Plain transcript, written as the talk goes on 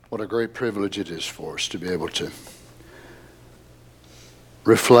What a great privilege it is for us to be able to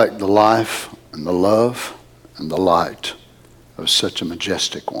reflect the life and the love and the light of such a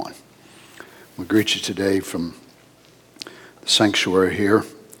majestic one. We greet you today from the sanctuary here.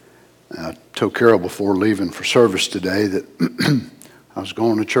 I told Carol before leaving for service today that I was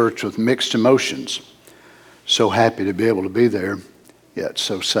going to church with mixed emotions. So happy to be able to be there, yet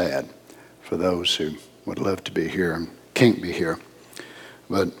so sad for those who would love to be here and can't be here.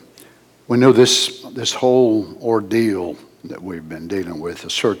 But we know this whole ordeal that we've been dealing with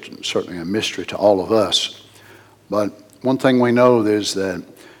is certainly a mystery to all of us. But one thing we know is that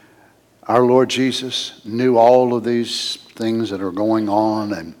our Lord Jesus knew all of these things that are going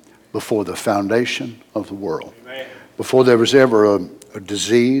on and before the foundation of the world. Amen. Before there was ever a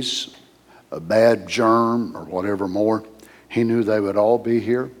disease, a bad germ, or whatever more, He knew they would all be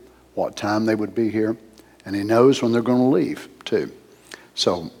here, what time they would be here, and He knows when they're going to leave too.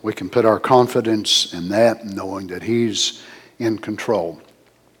 So we can put our confidence in that, knowing that He's in control.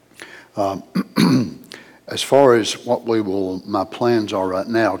 As far as my plans are right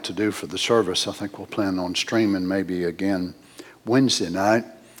now to do for the service, I think we'll plan on streaming maybe again Wednesday night,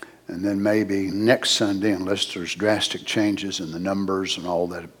 and then maybe next Sunday, unless there's drastic changes in the numbers and all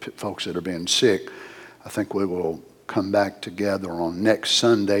that, folks that are being sick, I think we will come back together on next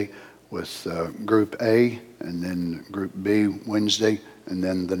Sunday with Group A and then Group B Wednesday. And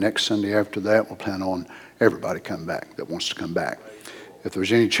then the next Sunday after that, we'll plan on everybody come back that wants to come back. If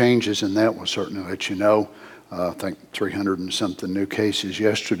there's any changes in that, we'll certainly let you know. I think 300 and something new cases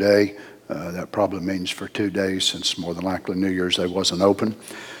yesterday. That probably means for 2 days, since more than likely New Year's Day wasn't open.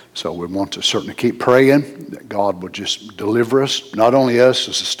 So we want to certainly keep praying that God will just deliver us, not only us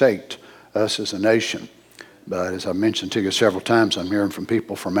as a state, us as a nation. But as I mentioned to you several times, I'm hearing from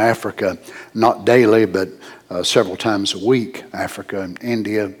people from Africa, not daily, but several times a week, Africa and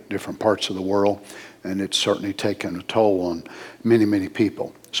India, different parts of the world. And it's certainly taken a toll on many, many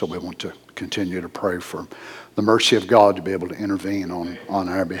people. So we want to continue to pray for the mercy of God to be able to intervene on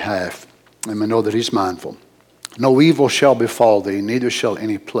our behalf. And we know that He's mindful. No evil shall befall thee, neither shall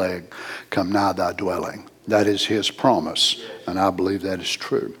any plague come nigh thy dwelling. That is His promise, and I believe that is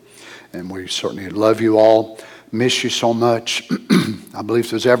true. And we certainly love you all, miss you so much. I believe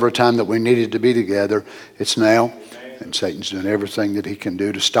if there's ever a time that we needed to be together, it's now. And Satan's doing everything that he can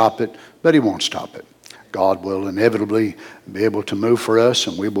do to stop it, but he won't stop it. God will inevitably be able to move for us,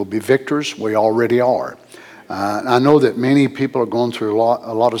 and we will be victors. We already are. I know that many people are going through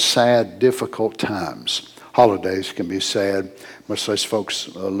a lot of sad, difficult times. Holidays can be sad. Much less folks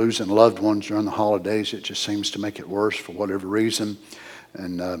losing loved ones during the holidays. It just seems to make it worse for whatever reason.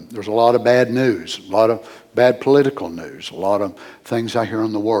 And there's a lot of bad news, a lot of bad political news, a lot of things I hear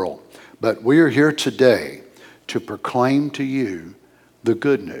in the world. But we are here today to proclaim to you the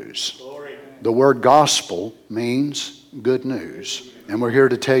good news. Glory. The word gospel means good news. And we're here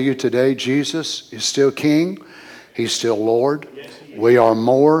to tell you today Jesus is still King. He's still Lord. We are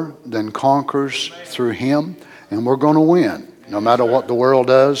more than conquerors through Him. And we're going to win. No matter what the world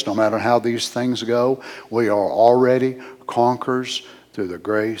does, no matter how these things go, we are already conquerors through the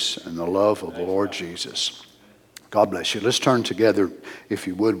grace and the love of the Lord Jesus. God bless you. Let's turn together, if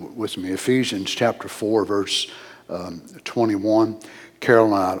you would, with me. Ephesians chapter 4, verse 21. Carol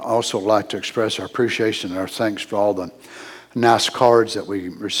and I also like to express our appreciation and our thanks for all the nice cards that we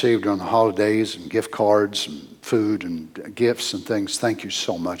received during the holidays, and gift cards and food and gifts and things. Thank you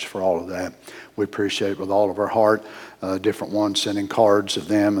so much for all of that. We appreciate it with all of our heart. Different ones sending cards of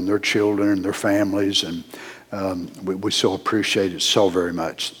them and their children and their families, and we so appreciate it so very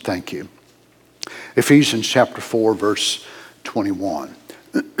much. Thank you. Ephesians chapter 4, verse 21.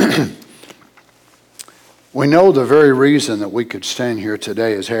 We know the very reason that we could stand here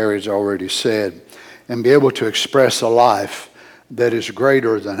today, as Harry's already said, and be able to express a life that is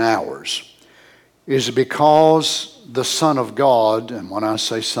greater than ours, is because the Son of God, and when I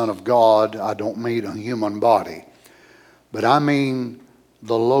say Son of God, I don't mean a human body, but I mean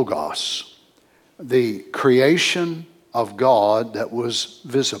the Logos, the creation of God that was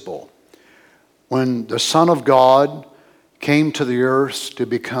visible. When the Son of God came to the earth to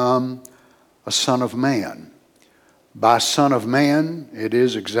become a Son of Man. By Son of Man, it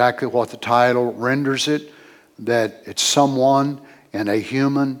is exactly what the title renders it, that it's someone in a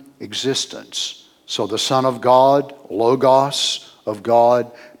human existence. So the Son of God, Logos of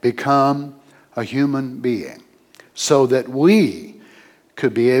God, become a human being, so that we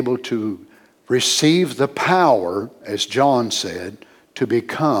could be able to receive the power, as John said, to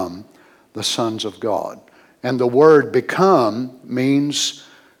become the sons of God. And the word become means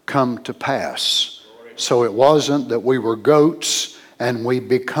come to pass. So it wasn't that we were goats and we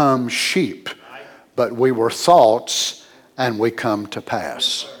become sheep. But we were thoughts, and we come to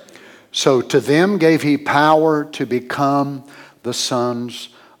pass. So to them gave he power to become the sons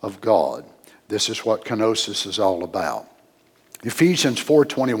of God. This is what kenosis is all about. Ephesians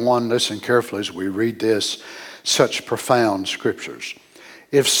 4:21, listen carefully as we read this, such profound scriptures.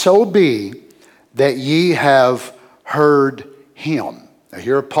 If so be that ye have heard him. Now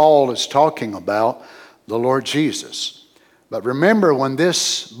here Paul is talking about the Lord Jesus. But remember, when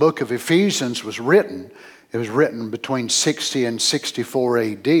this book of Ephesians was written, it was written between 60 and 64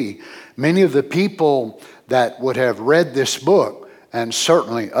 AD. Many of the people that would have read this book, and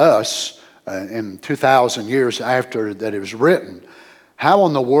certainly us, in 2,000 years after that it was written, how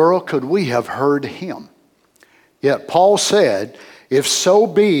in the world could we have heard him? Yet Paul said, if so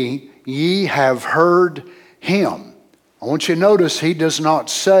be ye have heard him. I want you to notice he does not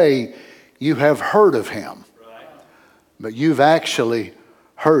say you have heard of him, but you've actually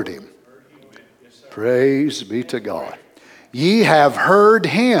heard him. Praise be to God. Ye have heard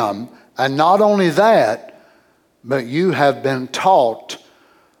him, and not only that, but you have been taught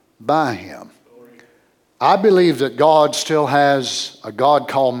by him. I believe that God still has a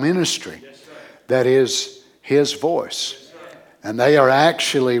God-called ministry that is his voice. And they are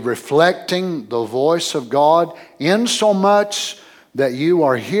actually reflecting the voice of God in so much that you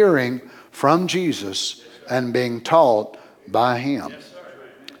are hearing from Jesus and being taught by him.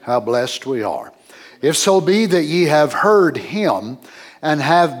 How blessed we are. If so be that ye have heard him and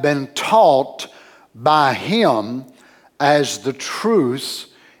have been taught by him as the truth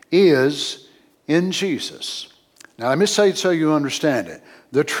is in Jesus. Now let me say it so you understand it.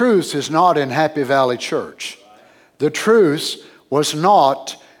 The truth is not in Happy Valley Church. The truth was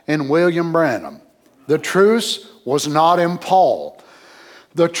not in William Branham. The truth was not in Paul.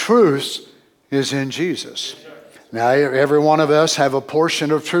 The truth is in Jesus. Now, every one of us have a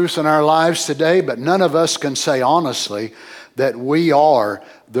portion of truth in our lives today, but none of us can say honestly that we are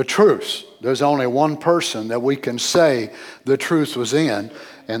the truth. There's only one person that we can say the truth was in,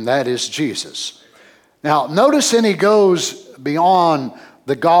 and that is Jesus. Now, notice then he goes beyond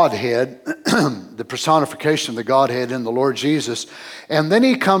the Godhead, the personification of the Godhead in the Lord Jesus, and then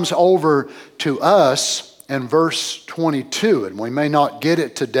he comes over to us in verse 22, and we may not get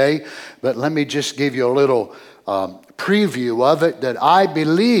it today, but let me just give you a little preview of it, that I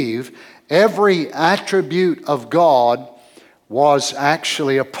believe every attribute of God was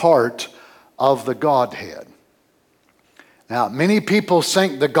actually a part of the Godhead. Now, many people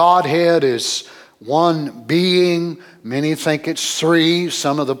think the Godhead is one being. Many think it's three.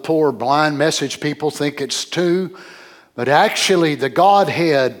 Some of the poor blind message people think it's two. But actually, the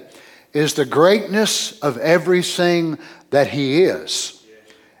Godhead is the greatness of everything that he is.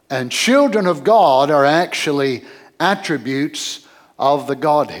 And children of God are actually attributes of the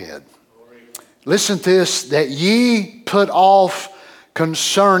Godhead. Listen to this, that ye put off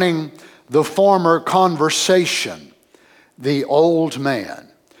concerning the former conversation, the old man,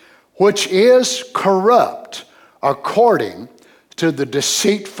 which is corrupt according to the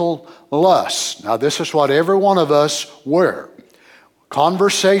deceitful lust. Now this is what every one of us were.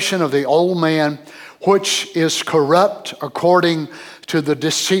 Conversation of the old man, which is corrupt according to the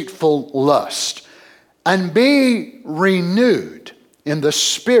deceitful lust. And be renewed in the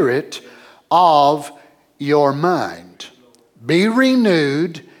spirit of your mind. Be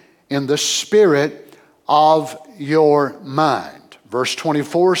renewed in the spirit of your mind. Verse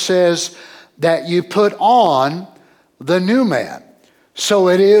 24 says that you put on the new man. So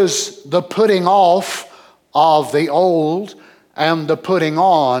it is the putting off of the old and the putting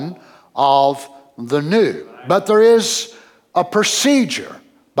on of the new. But there is a procedure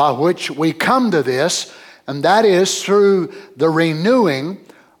by which we come to this, and that is through the renewing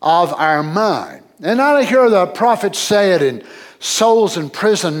of our mind. And I hear the prophet say it in Souls in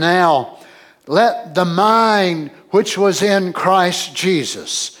Prison Now, let the mind which was in Christ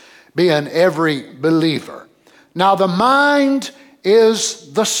Jesus be in every believer. Now the mind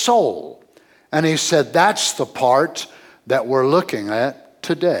is the soul. And he said that's the part that we're looking at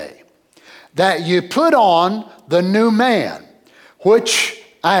today. That you put on the new man, which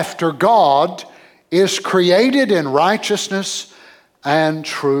after God is created in righteousness and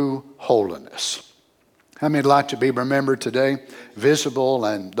true holiness. How many would like to be remembered today? Visible,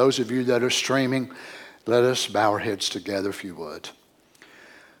 and those of you that are streaming, let us bow our heads together if you would.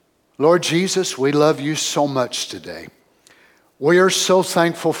 Lord Jesus, we love you so much today. We are so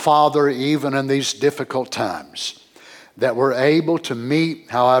thankful, Father, even in these difficult times, that we're able to meet.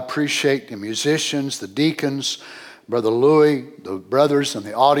 How I appreciate the musicians, the deacons, Brother Louis, the brothers in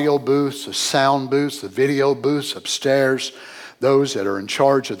the audio booths, the sound booths, the video booths upstairs, those that are in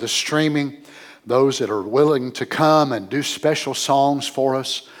charge of the streaming, those that are willing to come and do special songs for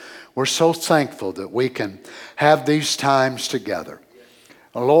us. We're so thankful that we can have these times together.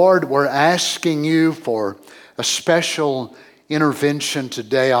 Lord, we're asking you for a special intervention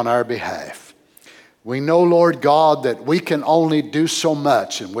today on our behalf. We know, Lord God, that we can only do so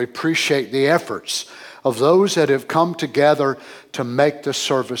much, and we appreciate the efforts of those that have come together to make the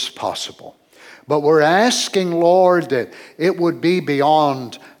service possible. But we're asking, Lord, that it would be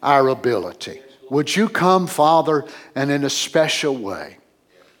beyond our ability. Would you come, Father, and in a special way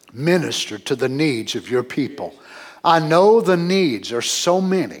minister to the needs of your people? I know the needs are so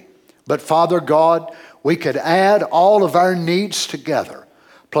many, but Father God, we could add all of our needs together,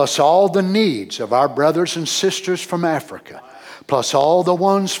 plus all the needs of our brothers and sisters from Africa, plus all the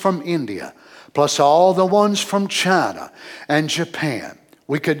ones from India, plus all the ones from China and Japan.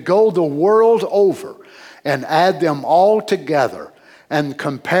 We could go the world over and add them all together and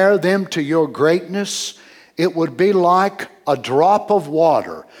compare them to your greatness. It would be like a drop of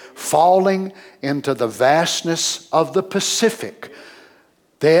water falling into the vastness of the Pacific,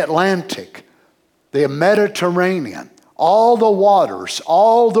 the Atlantic, the Mediterranean, all the waters,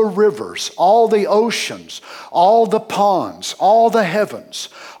 all the rivers, all the oceans, all the ponds, all the heavens,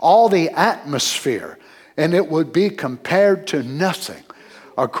 all the atmosphere, and it would be compared to nothing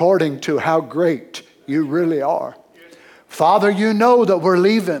according to how great you really are. Father, you know that we're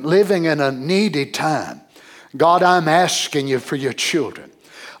living in a needy time. God, I'm asking you for your children.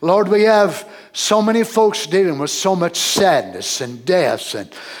 Lord, we have so many folks dealing with so much sadness and death,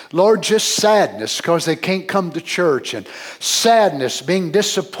 and Lord, just sadness because they can't come to church, and sadness being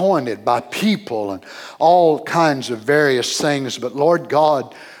disappointed by people and all kinds of various things. But Lord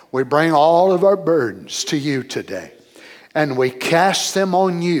God, we bring all of our burdens to you today, and we cast them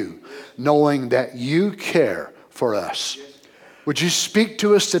on you, knowing that you care for us. Would you speak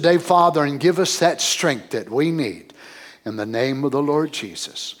to us today, Father, and give us that strength that we need in the name of the Lord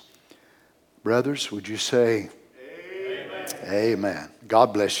Jesus. Brothers, would you say amen? Amen.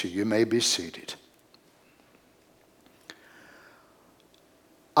 God bless you. You may be seated.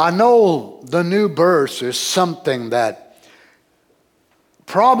 I know the new birth is something that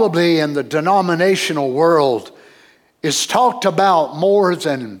probably in the denominational world is talked about more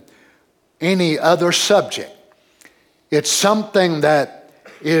than any other subject. It's something that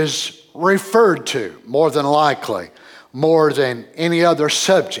is referred to more than likely, more than any other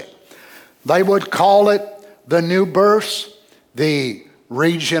subject. They would call it the new birth, the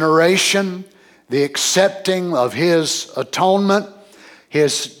regeneration, the accepting of his atonement,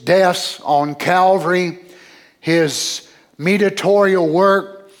 his death on Calvary, his mediatorial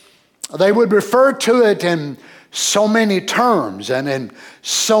work. They would refer to it in so many terms and in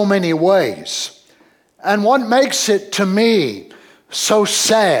so many ways. And what makes it to me so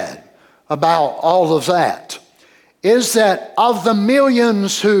sad about all of that is that of the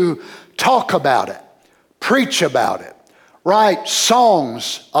millions who talk about it, preach about it, write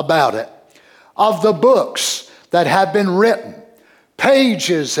songs about it, of the books that have been written,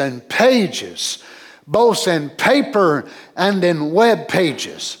 pages and pages, both in paper and in web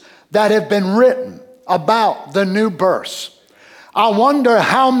pages that have been written about the new birth. I wonder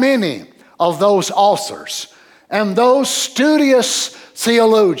how many of those authors and those studious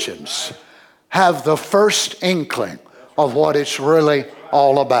theologians have the first inkling of what it's really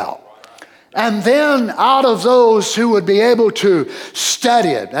all about. And then out of those who would be able to study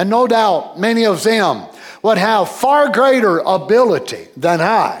it, and no doubt many of them would have far greater ability than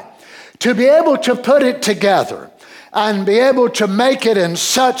I to be able to put it together and be able to make it in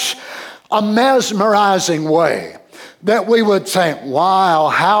such a mesmerizing way that we would think, wow,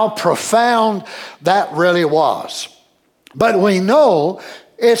 how profound that really was. But we know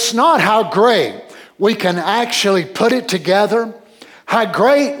it's not how great we can actually put it together, how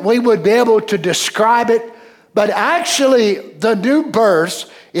great we would be able to describe it, but actually the new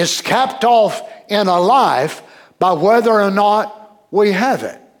birth is capped off in a life by whether or not we have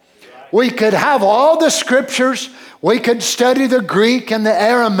it. We could have all the scriptures. We could study the Greek and the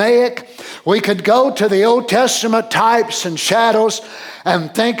Aramaic. We could go to the Old Testament types and shadows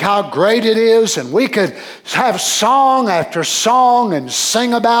and think how great it is. And we could have song after song and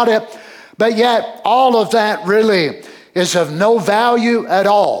sing about it. But yet all of that really is of no value at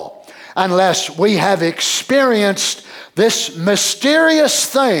all unless we have experienced this mysterious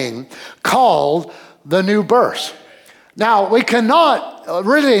thing called the new birth. Now, we cannot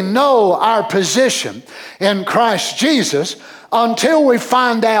really know our position in Christ Jesus until we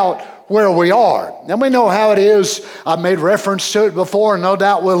find out where we are. And we know how it is. I've made reference to it before, and no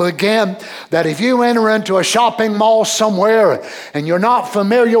doubt will again, that if you enter into a shopping mall somewhere and you're not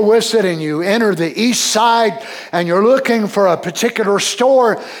familiar with it, and you enter the east side and you're looking for a particular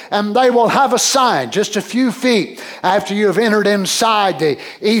store, and they will have a sign just a few feet after you've entered inside the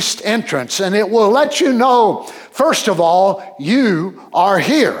east entrance, and it will let you know, first of all, you are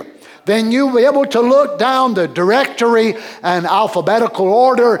here. Then you'll be able to look down the directory and alphabetical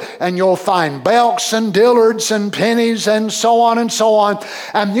order, and you'll find Belks and Dillards and Pennies and so on and so on.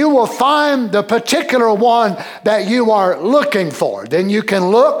 And you will find the particular one that you are looking for. Then you can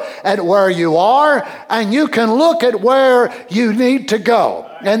look at where you are, and you can look at where you need to go.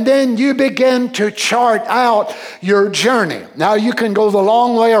 And then you begin to chart out your journey. Now you can go the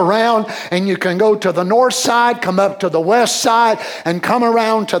long way around, and you can go to the north side, come up to the west side, and come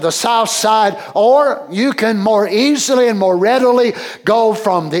around to the south side. Or you can more easily and more readily go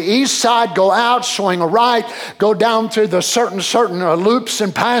from the east side, go out, swing right, go down through the certain loops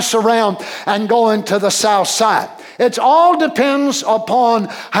and pass around and go into the south side. It all depends upon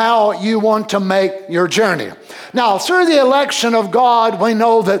how you want to make your journey. Now, through the election of God, we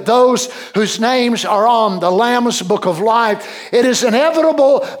know that those whose names are on the Lamb's Book of Life, it is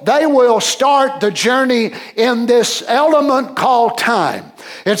inevitable they will start the journey in this element called time.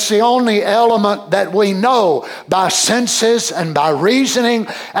 It's the only element that we know by senses and by reasoning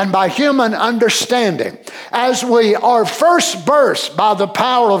and by human understanding. As we are first birthed by the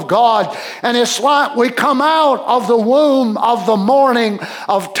power of God, and it's like we come out of the womb of the morning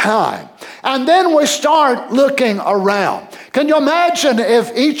of time. And then we start looking around. Can you imagine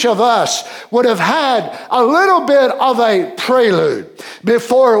if each of us would have had a little bit of a prelude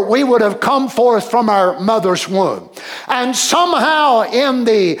before we would have come forth from our mother's womb? And somehow in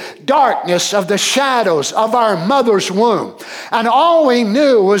the darkness of the shadows of our mother's womb, and all we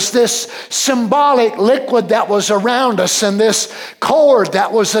knew was this symbolic liquid that was around us and this cord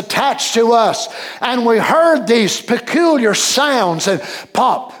that was attached to us. And we heard these peculiar sounds and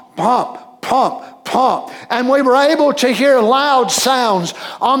pop, pop, pump, pump. And we were able to hear loud sounds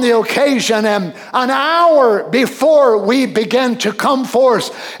on the occasion. And an hour before we began to come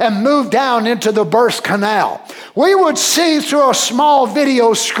forth and move down into the birth canal, we would see through a small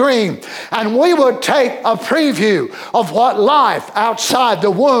video screen, and we would take a preview of what life outside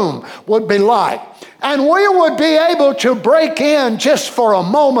the womb would be like. And we would be able to break in just for a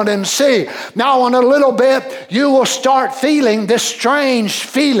moment and see. Now in a little bit, you will start feeling this strange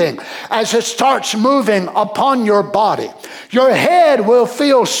feeling as it starts moving upon your body. Your head will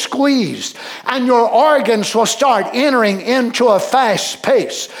feel squeezed, and your organs will start entering into a fast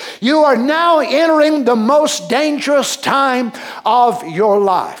pace. You are now entering the most dangerous time of your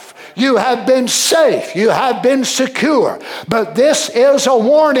life. You have been safe. You have been secure. But this is a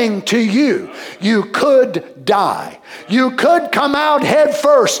warning to you. You could die. You could come out head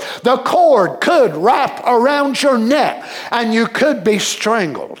first. The cord could wrap around your neck, and you could be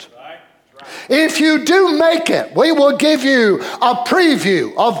strangled. If you do make it, we will give you a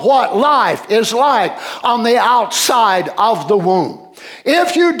preview of what life is like on the outside of the womb.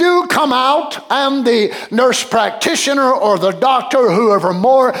 If you do come out and the nurse practitioner or the doctor, whoever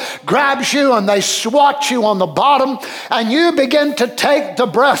more, grabs you and they swat you on the bottom and you begin to take the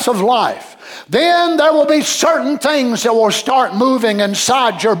breath of life, then there will be certain things that will start moving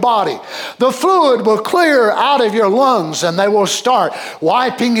inside your body. The fluid will clear out of your lungs and they will start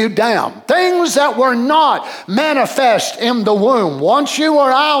wiping you down. Things that were not manifest in the womb. Once you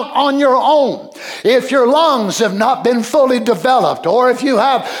are out on your own, if your lungs have not been fully developed, or if you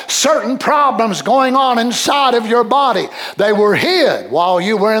have certain problems going on inside of your body, they were hid while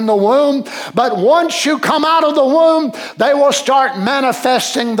you were in the womb. But once you come out of the womb, they will start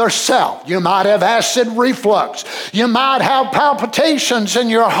manifesting themselves. You might have acid reflux. You might have palpitations in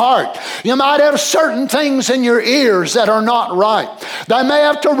your heart. You might have certain things in your ears that are not right. They may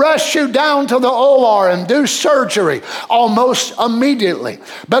have to rush you down to the OR and do surgery almost immediately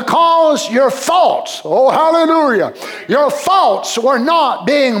because your faults, oh hallelujah, your faults were not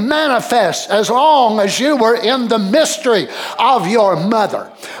being manifest as long as you were in the mystery of your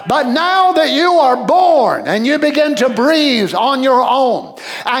mother. But now that you are born and you begin to breathe on your own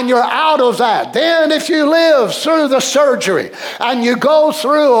and you're out of that, then if you live through the surgery and you go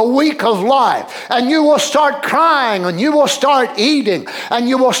through a week of life and you will start crying and you will start eating and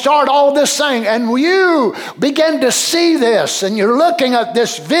you will start all this thing, and you begin to see this and you're looking at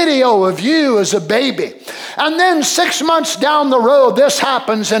this video of you as a baby, and then 6 months down the road this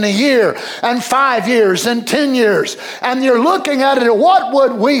happens in a year and 5 years and 10 years, and you're looking at it, what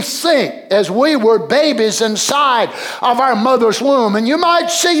would we think as we were babies inside of our mother's womb? And you might might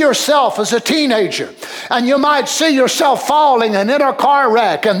see yourself as a teenager, and you might see yourself falling and in a car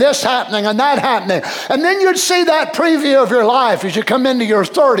wreck and this happening and that happening. And then you'd see that preview of your life as you come into your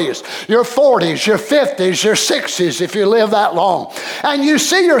 30s, your 40s, your 50s, your 60s, if you live that long. And you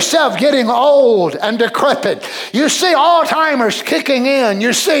see yourself getting old and decrepit. You see Alzheimer's kicking in.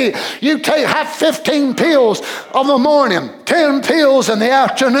 You see you have 15 pills of the morning, 10 pills in the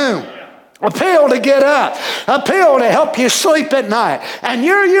afternoon. A pill to get up, a pill to help you sleep at night. And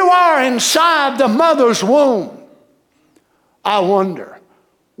here you are inside the mother's womb. I wonder,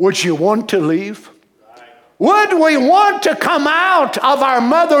 would you want to leave? Would we want to come out of our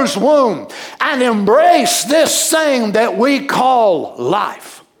mother's womb and embrace this thing that we call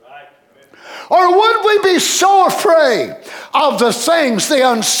life? Or would we be so afraid of the things,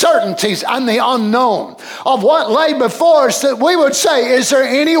 the uncertainties, and the unknown of what lay before us that we would say, is there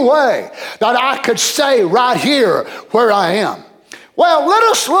any way that I could stay right here where I am? Well, let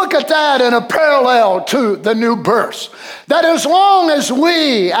us look at that in a parallel to the new birth. That as long as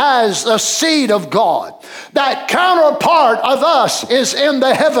we, as the seed of God, that counterpart of us is in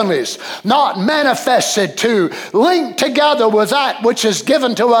the heavenlies, not manifested to link together with that which is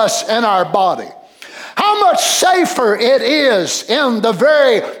given to us in our body. How much safer it is in the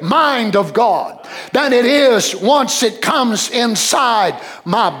very mind of God than it is once it comes inside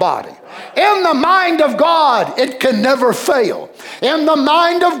my body. In the mind of God, it can never fail. In the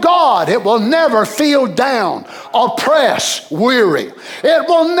mind of God, it will never feel down, oppressed, weary. It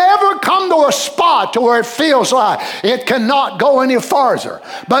will never come to a spot to where it feels like it cannot go any farther.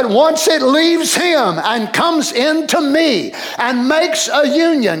 But once it leaves Him and comes into me and makes a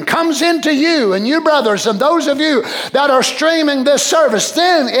union, comes into you and you brothers and those of you that are streaming this service,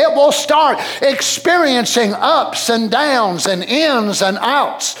 then it will start experiencing ups and downs and ins and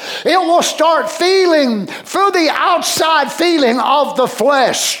outs. It will start feeling through the outside feeling of the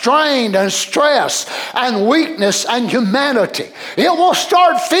flesh, strain and stress and weakness and humanity. It will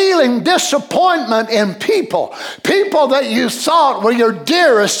start feeling disappointment in people that you thought were your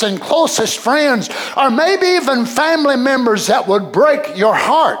dearest and closest friends, or maybe even family members that would break your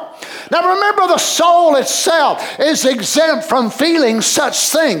heart. Now remember, the soul itself is exempt from feeling such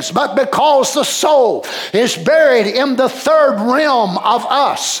things, but because the soul is buried in the third realm of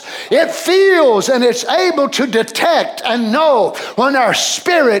us, it feels and it's able to detect and know when our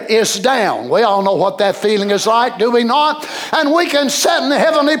spirit is down. We all know what that feeling is like, do we not? And we can sit in the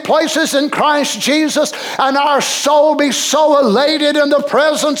heavenly places in Christ Jesus and our soul be so elated in the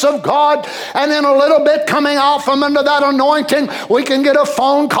presence of God, and in a little bit coming out from under that anointing, we can get a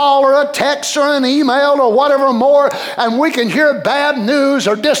phone call or a text or an email or whatever more, and we can hear bad news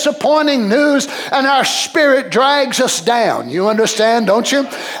or disappointing news, and our spirit drags us down. You understand, don't you?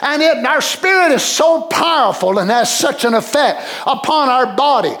 And our spirit is so powerful and has such an effect upon our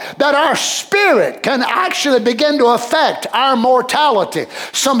body that our spirit can actually begin to affect our mortality.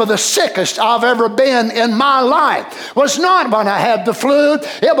 Some of the sickest I've ever been in my life was not when I had the flu.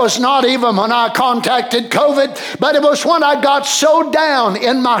 It was not even when I contacted COVID, but it was when I got so down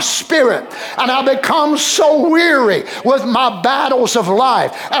in my spirit and I become so weary with my battles of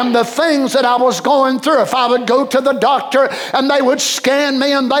life and the things that I was going through. If I would go to the doctor and they would scan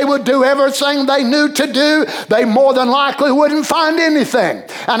me and they would do everything they knew to do, they more than likely wouldn't find anything.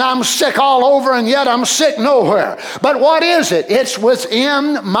 And I'm sick all over, and yet I'm sick nowhere. But what is it? It's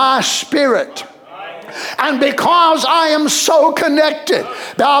within my spirit. And because I am so connected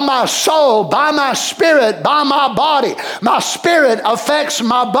by my soul, by my spirit, by my body, my spirit affects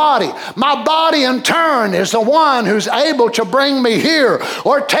my body. My body in turn is the one who's able to bring me here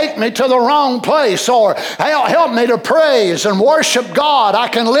or take me to the wrong place or help me to praise and worship God. I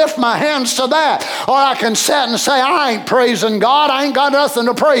can lift my hands to that, or I can sit and say, I ain't praising God. I ain't got nothing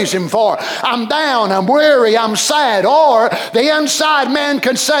to praise Him for. I'm down, I'm weary, I'm sad. Or the inside man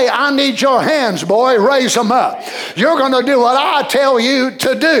could say, I need your hands, boy. Raise them up. You're going to do what I tell you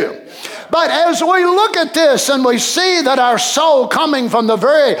to do. But as we look at this and we see that our soul coming from the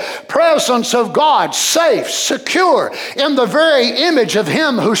very presence of God, safe, secure, in the very image of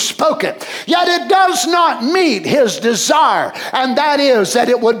Him who spoke it, yet it does not meet His desire, and that is that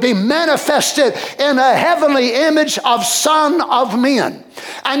it would be manifested in a heavenly image of Son of Men.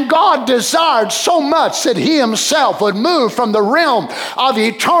 And God desired so much that he himself would move from the realm of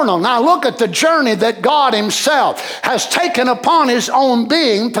eternal. Now look at the journey that God himself has taken upon his own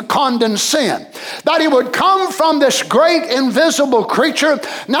being to condescend. That he would come from this great invisible creature,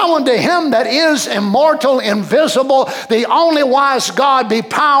 now unto him that is immortal, invisible, the only wise God, be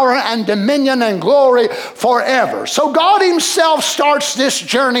power and dominion and glory forever. So God himself starts this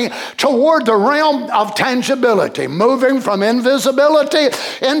journey toward the realm of tangibility, moving from invisibility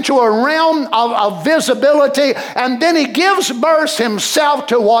into a realm of visibility, and then he gives birth himself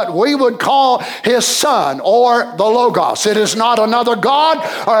to what we would call his Son, or the Logos. It is not another God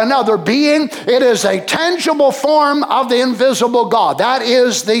or another being. It is a tangible form of the invisible God. That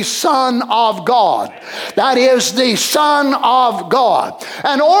is the Son of God. That is the Son of God.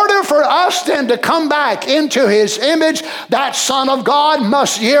 In order for us then to come back into his image, that Son of God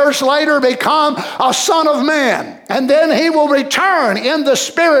must years later become a Son of Man. And then he will return in the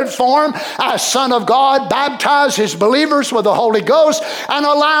spirit form as Son of God, baptize his believers with the Holy Ghost, and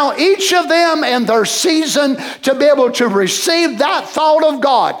allow each of them in their season to be able to receive that thought of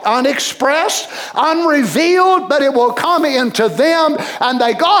God, unexpressed, unrevealed, but it will come into them. And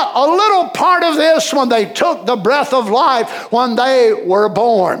they got a little part of this when they took the breath of life when they were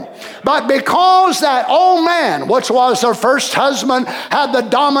born. But because that old man, which was their first husband, had the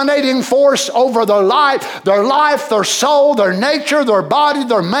dominating force over their life, their soul, their nature, their body,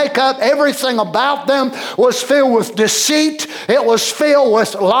 their makeup, everything about them was filled with deceit. It was filled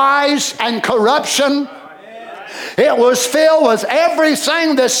with lies and corruption. It was filled with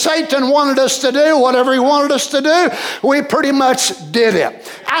everything that Satan wanted us to do. Whatever he wanted us to do, we pretty much did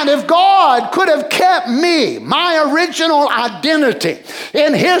it. And if God could have kept me, my original identity,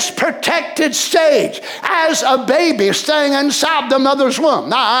 in his protected stage as a baby staying inside the mother's womb.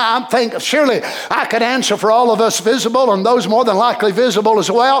 Now, I think surely I could answer for all of us visible and those more than likely visible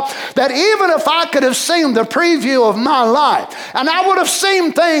as well, that even if I could have seen the preview of my life, and I would have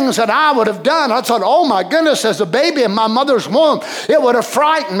seen things that I would have done, I thought, oh my goodness, as a baby in my mother's womb, it would have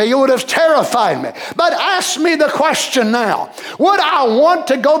frightened me, it would have terrified me. But ask me the question now, would I want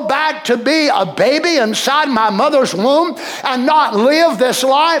to go back to be a baby inside my mother's womb and not live this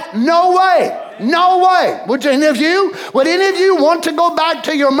life? No way. No way. Would any of you want to go back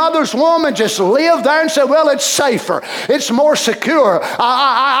to your mother's womb and just live there and say, well, it's safer, it's more secure,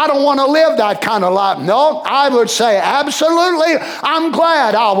 I don't want to live that kind of life? No, I would say absolutely. I'm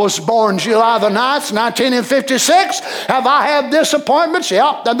glad I was born July the 9th, 1956. Have I had disappointments?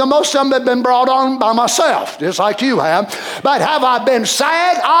 Yeah, and the most of them have been brought on by myself, just like you have. But have I been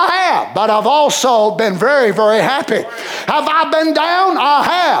sad? I have. But I've also been very, very happy. Have I been down? I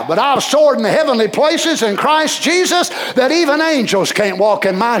have. But I've soared in the heavenly places in Christ Jesus that even angels can't walk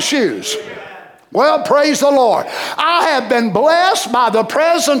in my shoes. Well, praise the Lord. I have been blessed by the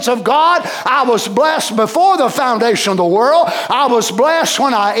presence of God. I was blessed before the foundation of the world. I was blessed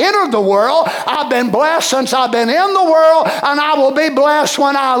when I entered the world. I've been blessed since I've been in the world, and I will be blessed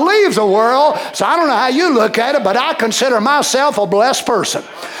when I leave the world. So I don't know how you look at it, but I consider myself a blessed person.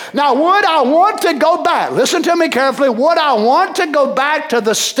 Now, would I want to go back? Listen to me carefully. Would I want to go back to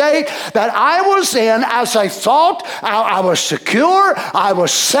the state that I was in as I thought? I was secure. I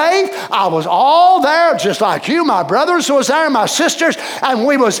was safe. I was all there, just like you. My brothers was there, my sisters, and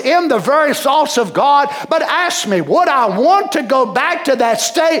we was in the very thoughts of God. But ask me, would I want to go back to that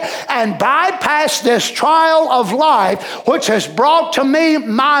state and bypass this trial of life, which has brought to me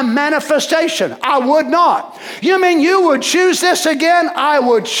my manifestation? I would not. You mean you would choose this again? I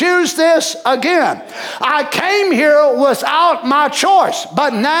would choose this again. I came here without my choice,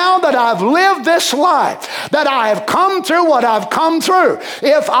 but now that I've lived this life, that I have come through what I've come through,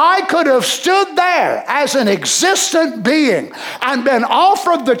 if I could have stood there as an existent being and been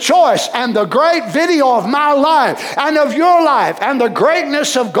offered the choice and the great video of my life and of your life and the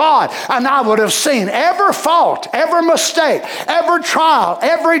greatness of God, and I would have seen every fault, every mistake, every trial,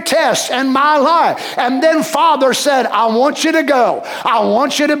 every test in my life, and then Father said, I want you to go. I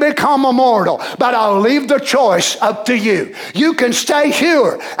want you to become immortal, but I'll leave the choice up to you. You can stay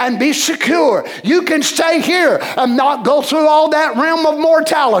here and be secure. You can stay here and not go through all that realm of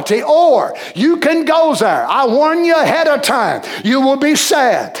mortality, or you can go there. I warn you ahead of time. You will be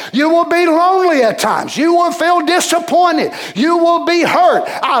sad. You will be lonely at times. You will feel disappointed. You will be hurt.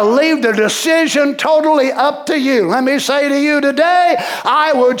 I'll leave the decision totally up to you. Let me say to you today,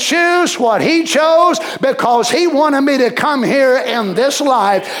 I would choose what he chose because he wanted me to come here in this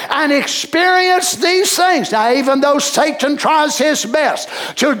life life and experience these things. Now, even though Satan tries his best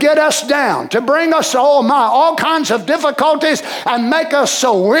to get us down, to bring us, all kinds of difficulties and make us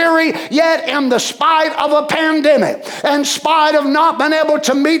so weary, yet in the spite of a pandemic, in spite of not being able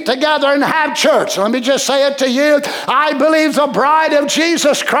to meet together and have church, let me just say it to you, I believe the bride of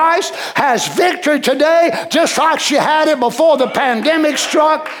Jesus Christ has victory today, just like she had it before the pandemic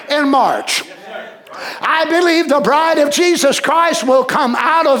struck in March. I believe the bride of Jesus Christ will come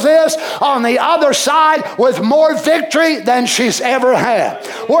out of this on the other side with more victory than she's ever had.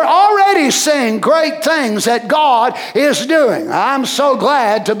 We're already seeing great things that God is doing. I'm so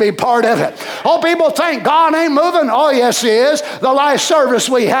glad to be part of it. Oh, people think God ain't moving. Oh, yes, He is. The last service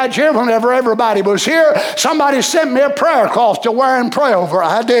we had here, whenever everybody was here, somebody sent me a prayer cloth to wear and pray over.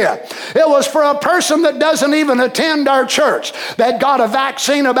 I did. It was for a person that doesn't even attend our church that got a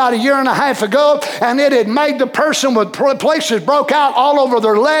vaccine about a year and a half ago, and it had made the person with places broke out all over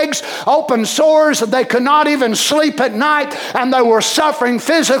their legs, open sores. They could not even sleep at night, and they were suffering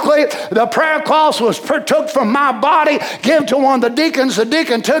physically. The prayer cloth was took from my body, give to one of the deacons. The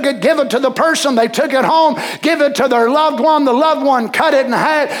deacon took it, give it to the person. They took it home, give it to their loved one. The loved one cut it in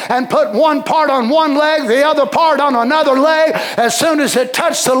half and put one part on one leg, the other part on another leg. As soon as it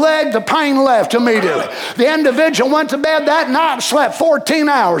touched the leg, the pain left immediately. The individual went to bed that night and slept 14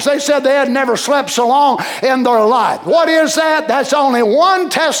 hours. They said they had never slept so long in their life. What is that? That's only one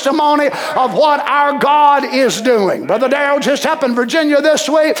testimony of what our God is doing. Brother Darrell, just up in Virginia this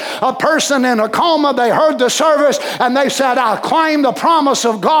week, a person in a coma, they heard the service and they said, I claim the promise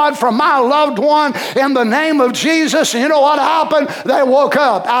of God for my loved one in the name of Jesus. And you know what happened? They woke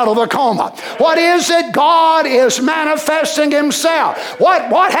up out of the coma. What is it? God is manifesting Himself.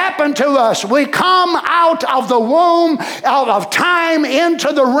 What happened to us? We come out of the womb of time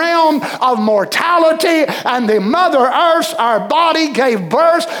into the realm of mortality, and the Mother Earth, our body, gave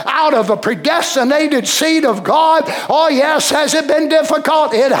birth out of a predestinated seed of God. Oh yes, has it been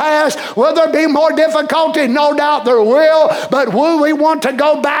difficult? It has. Will there be more difficulty? No doubt there will. But will we want to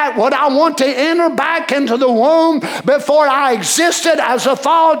go back? Would I want to enter back into the womb before I existed as a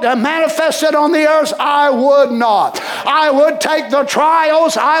thought and manifested on the earth? I would not. I would take the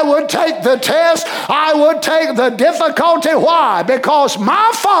trials. I would take the tests. I would take the difficulty. Why? Because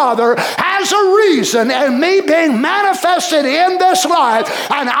my Father has a reason and me being manifested in this life,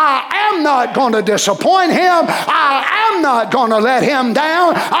 and I am not going to disappoint Him. I am not going to let Him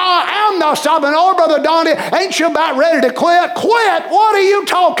down. I am not stopping. Oh, Brother Donnie, ain't you about ready to quit? Quit? What are you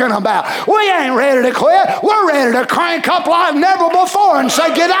talking about? We ain't ready to quit. We're ready to crank up like never before and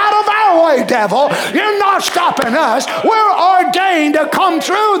say, get out of our way, devil. You're not stopping us. We're ordained to come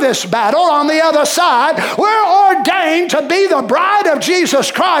through this battle on the other side. We're ordained to be the bride of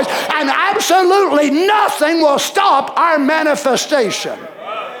Jesus Christ, and absolutely nothing will stop our manifestation.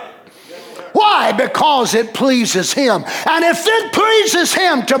 Why? Because it pleases Him. And if it pleases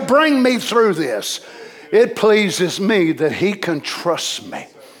Him to bring me through this, it pleases me that He can trust me.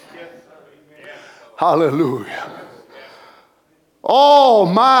 Hallelujah. Oh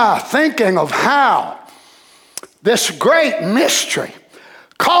my, thinking of how this great mystery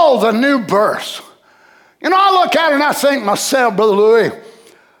called the new birth. You know, I look at it and I think myself, Brother Louis,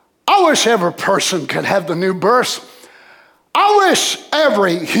 I wish every person could have the new birth. I wish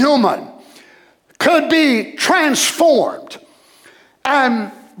every human could be transformed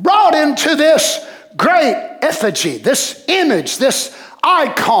and brought into this great effigy, this image, this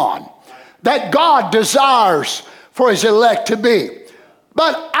icon that God desires for His elect to be.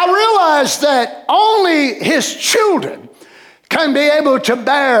 But I realize that only His children can be able to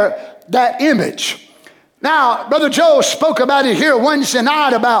bear that image. Now, Brother Joe spoke about it here Wednesday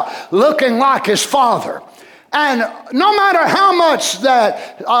night about looking like his father. And no matter how much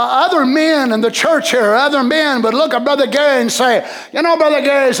that other men in the church here, other men would look at Brother Gary and say, you know, Brother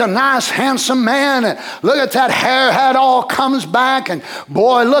Gary's a nice, handsome man, and look at that hair, how it all comes back, and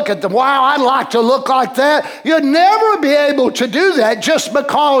boy, look at wow, I'd like to look like that. You'd never be able to do that just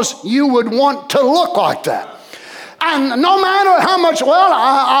because you would want to look like that. And no matter how much,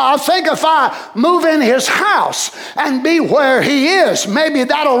 I think if I move in his house and be where he is, maybe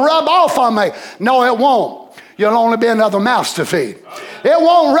that'll rub off on me. No, it won't. You'll only be another mouse to feed. It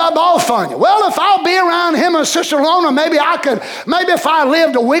won't rub off on you. Well, if I'll be around him and Sister Lona, maybe if I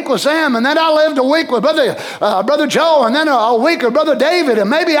lived a week with them, and then I lived a week with Brother Joe, and then a week with Brother David,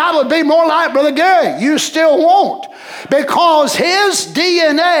 and maybe I would be more like Brother Gary. You still won't, because his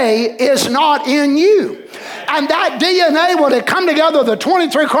DNA is not in you. and that DNA would have come together, the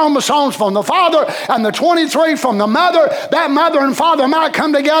 23 chromosomes from the father and the 23 from the mother. That mother and father might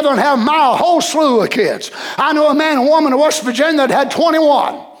come together and have a whole slew of kids. I know a man and woman in West Virginia that had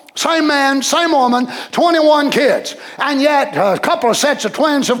 21. Same man, same woman, 21 kids. And yet, a couple of sets of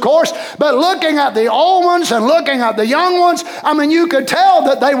twins, of course, but looking at the old ones and looking at the young ones, I mean, you could tell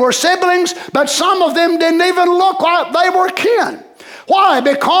that they were siblings, but some of them didn't even look like they were kin. Why?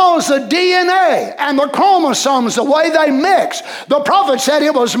 Because the DNA and the chromosomes, the way they mix, the prophet said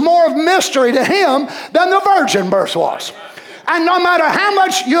it was more of mystery to him than the virgin birth was. And no matter how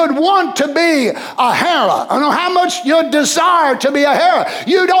much you'd want to be a Hera, or how much you'd desire to be a Hera,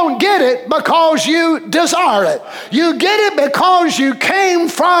 you don't get it because you desire it. You get it because you came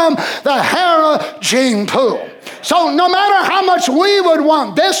from the Hera gene pool. So no matter how much we would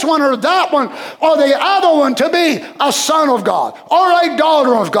want this one or that one or the other one to be a son of God or a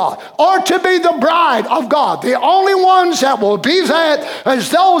daughter of God or to be the bride of God, the only ones that will be that is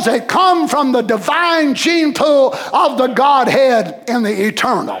those that come from the divine gene pool of the Godhead in the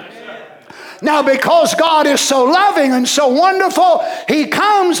eternal. Now, because God is so loving and so wonderful, he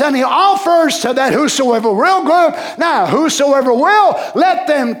comes and he offers to that whosoever will group. Now, whosoever will, let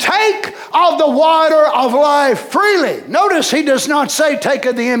them take of the water of life freely. Notice he does not say take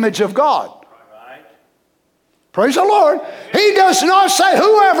of the image of God. Praise the Lord. He does not say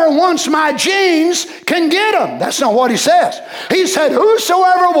whoever wants my genes can get them. That's not what he says. He said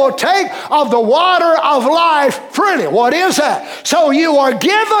whosoever will take of the water of life freely. What is that? So you are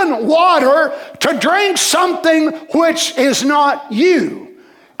given water to drink something which is not you,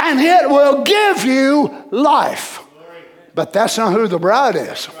 and it will give you life. But that's not who the bride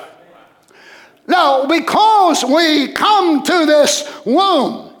is. No, because we come to this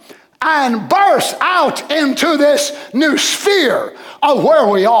womb and burst out into this new sphere of where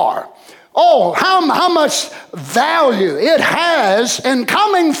we are. Oh, how much value it has in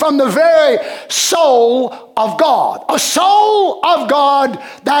coming from the very soul of God. A soul of God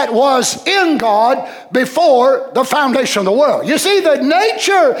that was in God before the foundation of the world. You see, the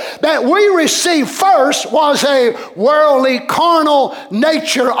nature that we received first was a worldly, carnal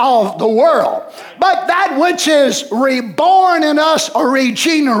nature of the world. But that which is reborn in us or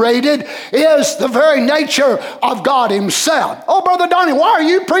regenerated is the very nature of God himself. Oh, Brother Donnie, why are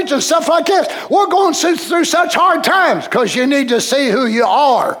you preaching stuff like this? We're going through such hard times because you need to see who you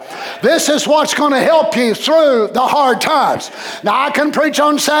are. This is what's going to help you through the hard times. Now, I can preach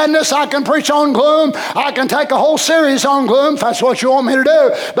on sadness. I can preach on gloom. I can take a whole series on gloom if that's what you want me to do.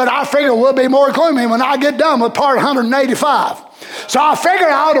 But I figure we'll be more gloomy when I get done with part 185. So I figured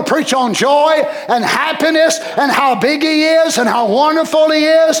I ought to preach on joy and happiness and how big he is and how wonderful he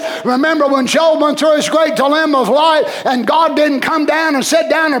is. Remember when Job went through his great dilemma of life and God didn't come down and sit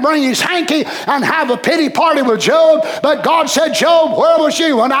down and bring his hanky and have a pity party with Job, but God said, Job, where was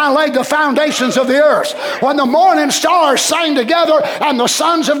you when I laid the foundations of the earth? When the morning stars sang together and the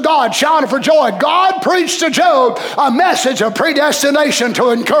sons of God shouted for joy, God preached to Job a message of predestination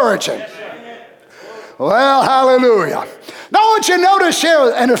to encourage him. Well, hallelujah. Now, what you notice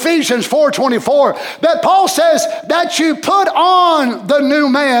here in Ephesians 4:24, that Paul says that you put on the new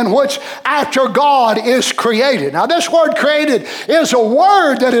man, which after God is created. Now, this word created is a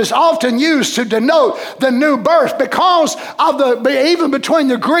word that is often used to denote the new birth because of even between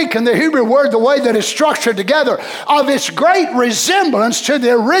the Greek and the Hebrew word, the way that it's structured together, of its great resemblance to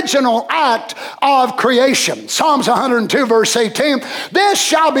the original act of creation. Psalms 102, verse 18, this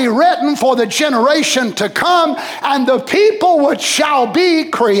shall be written for the generation to come, and the people which shall be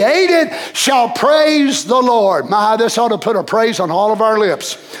created shall praise the Lord. My, this ought to put a praise on all of our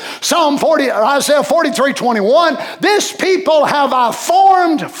lips. Isaiah 43:21, this people have I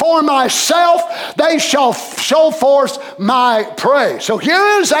formed for myself, they shall show forth my praise. So here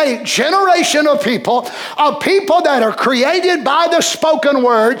is a generation of people that are created by the spoken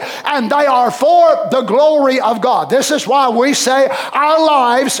word, and they are for the glory of God. This is why we say our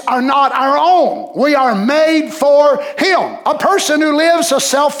lives are not our own. We are made for him. A person who lives a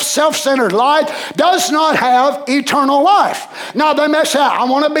self-centered life does not have eternal life. Now they may say, I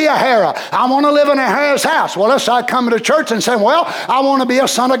want to be a Hera. I want to live in a Hera's house. Well, let's not come to church and say, well, I want to be a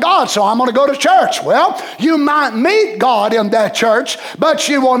son of God, so I'm going to go to church. Well, you might meet God in that church, but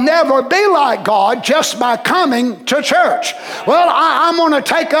you will never be like God just by coming to church. Well, I'm going to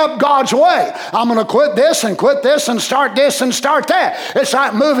take up God's way. I'm going to quit this and start this and start that. It's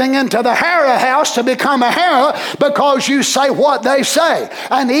like moving into the Hera house to become a Hera because you say what they say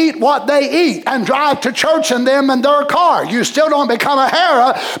and eat what they eat and drive to church in them in their car. You still don't become a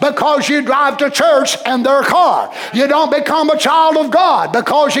Hera because you drive to church in their car. You don't become a child of God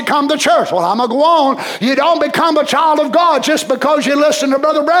because you come to church. Well, I'm going to go on. You don't become a child of God just because you listen to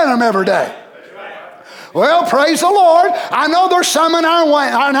Brother Branham every day. Well, praise the Lord. I know there's some in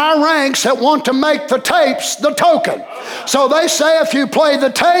our ranks that want to make the tapes the token. So they say if you play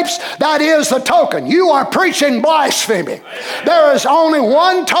the tapes, that is the token. You are preaching blasphemy. There is only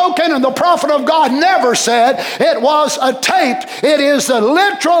one token, and the prophet of God never said it was a tape. It is the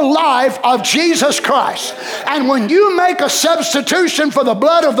literal life of Jesus Christ. And when you make a substitution for the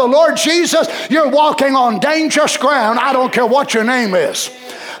blood of the Lord Jesus, you're walking on dangerous ground. I don't care what your name is.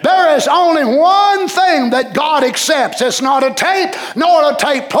 There is only one thing that God accepts. It's not a tape, nor a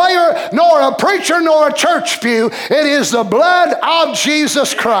tape player, nor a preacher, nor a church pew. It is the blood of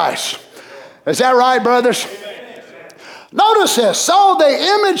Jesus Christ. Is that right, brothers? Notice this. So the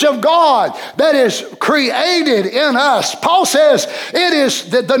image of God that is created in us, Paul says it is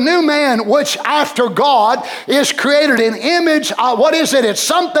the new man which after God is created in image. What is it? It's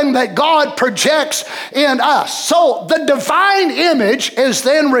something that God projects in us. So the divine image is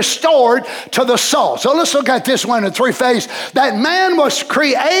then restored to the soul. So let's look at this one in three phases. That man was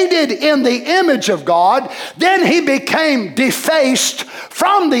created in the image of God. Then he became defaced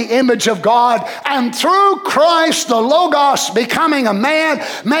from the image of God. And through Christ, the Logos, becoming a man,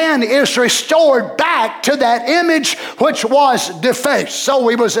 man is restored back to that image which was defaced. So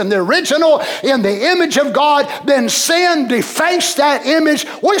he was in the original, in the image of God, then sin defaced that image.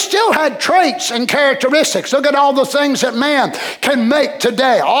 We still had traits and characteristics. Look at all the things that man can make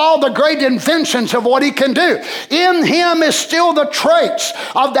today, all the great inventions of what he can do. In him is still the traits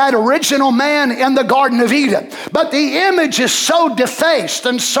of that original man in the Garden of Eden. But the image is so defaced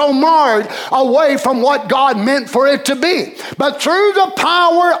and so marred away from what God meant for it to be. But through the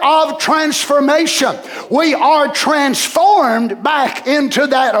power of transformation, we are transformed back into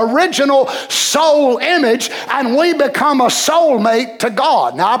that original soul image, and we become a soulmate to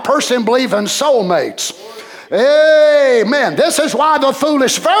God. Now, I personally believe in soulmates. Amen. This is why the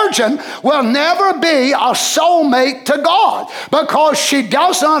foolish virgin will never be a soulmate to God, because she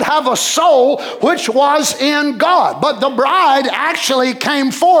does not have a soul which was in God. But the bride actually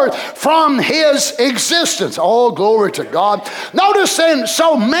came forth from his existence. Oh, glory to God. Notice then,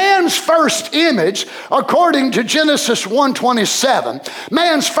 so man's first image, according to Genesis 1:27,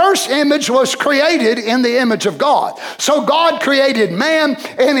 man's first image was created in the image of God. So God created man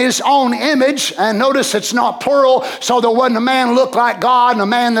in his own image, and notice it's not plural, so there wasn't a man looked like God and a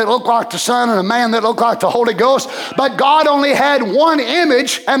man that looked like the Son and a man that looked like the Holy Ghost. But God only had one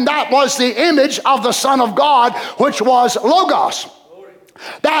image, and that was the image of the Son of God, which was Logos.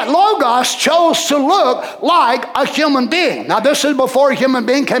 That Logos chose to look like a human being. Now, this is before a human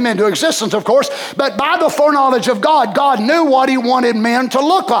being came into existence, of course, but by the foreknowledge of God, God knew what he wanted men to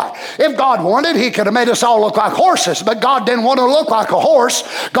look like. If God wanted, he could have made us all look like horses, but God didn't want to look like a horse.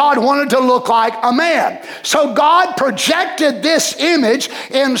 God wanted to look like a man. So God projected this image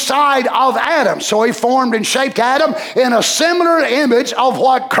inside of Adam. So he formed and shaped Adam in a similar image of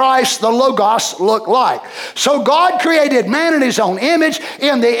what Christ, the Logos, looked like. So God created man in his own image.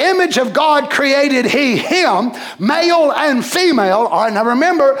 In the image of God created he him, male and female. All right, now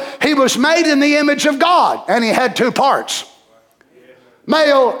remember, he was made in the image of God, and he had two parts,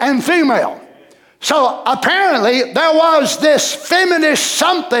 male and female. So apparently there was this feminist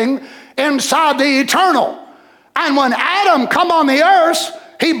something inside the eternal. And when Adam come on the earth,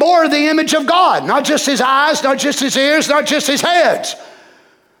 he bore the image of God, not just his eyes, not just his ears, not just his heads,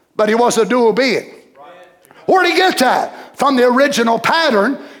 but he was a dual being. Where did he get that? From the original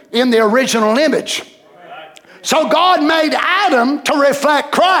pattern in the original image. So God made Adam to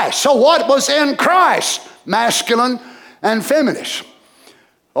reflect Christ. So what was in Christ? Masculine and feminine.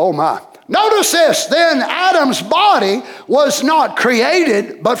 Oh my. Notice this, then Adam's body was not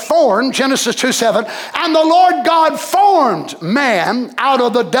created, but formed, Genesis 2:7, and the Lord God formed man out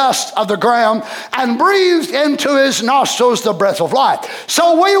of the dust of the ground and breathed into his nostrils the breath of life.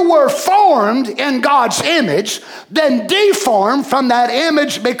 So we were formed in God's image, then deformed from that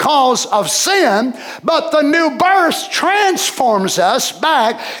image because of sin, but the new birth transforms us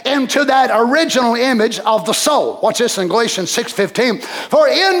back into that original image of the soul. Watch this in Galatians 6:15. For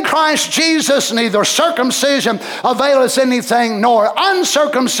in Christ Jesus, neither circumcision availeth anything, nor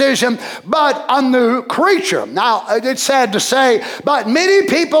uncircumcision, but a new creature. Now, it's sad to say, but many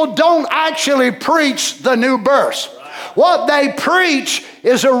people don't actually preach the new birth. What they preach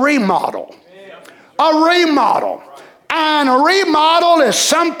is a remodel. A remodel. And a remodel is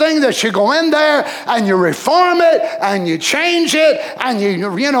something that you go in there and you reform it and you change it and you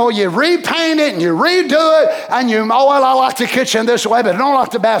repaint it and you redo it and I like the kitchen this way, but I don't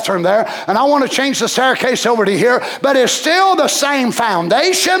like the bathroom there, and I want to change the staircase over to here, but it's still the same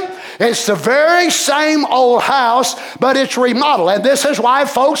foundation. It's the very same old house, but it's remodeled. And this is why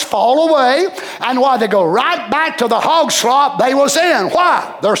folks fall away and why they go right back to the hog slop they was in.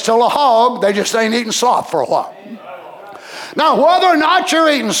 Why? They're still a hog. They just ain't eating slop for a while. Now, whether or not you're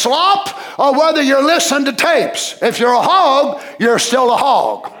eating slop or whether you're listening to tapes, if you're a hog, you're still a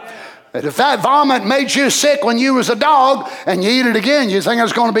hog. And if that vomit made you sick when you was a dog and you eat it again, you think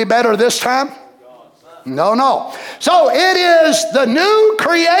it's going to be better this time? No. So it is the new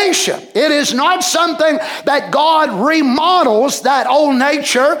creation. It is not something that God remodels that old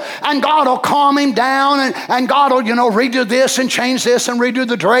nature and God will calm him down and God will, redo this and change this and redo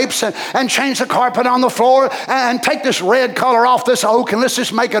the drapes and change the carpet on the floor and take this red color off this oak and let's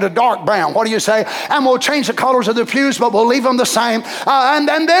just make it a dark brown. What do you say? And we'll change the colors of the pews, but we'll leave them the same. And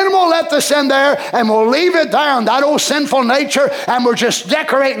then we'll let this in there and we'll leave it there in that old sinful nature and we're just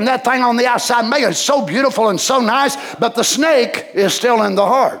decorating that thing on the outside, making it so beautiful and so nice, but the snake is still in the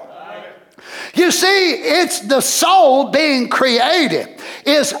heart. You see, it's the soul being created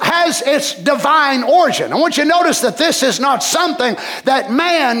has its divine origin. I want you to notice that this is not something that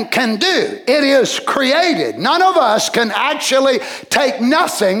man can do. It is created. None of us can actually take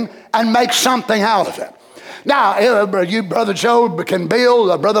nothing and make something out of it. Now, you, Brother Joe, can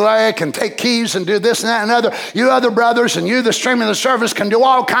build, Brother Larry can take keys and do this and that and other. You other brothers and you, the streaming the service, can do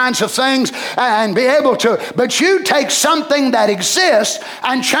all kinds of things and be able to. But you take something that exists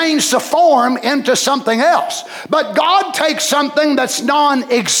and change the form into something else. But God takes something that's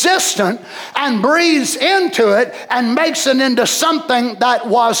non-existent and breathes into it and makes it into something that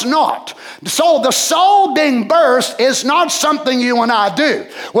was not. So the soul being birthed is not something you and I do.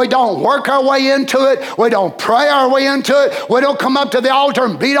 We don't work our way into it. We don't pray our way into it. We don't come up to the altar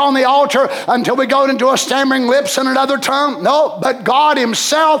and beat on the altar until we go into a stammering lips and another tongue. No, but God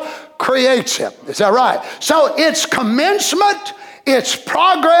himself creates it. Is that right? So its commencement, its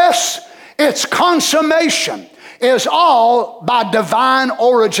progress, its consummation is all by divine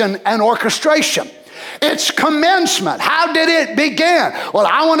origin and orchestration. Its commencement. How did it begin? Well,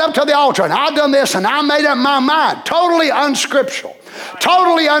 I went up to the altar and I done this and I made up my mind. Totally unscriptural.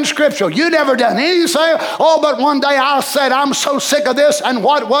 Totally unscriptural. You never done anything. Oh, but one day I said, I'm so sick of this. And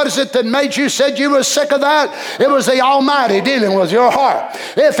what is it that made you said you were sick of that? It was the Almighty dealing with your heart.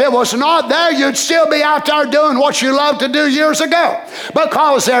 If it was not there, you'd still be out there doing what you loved to do years ago.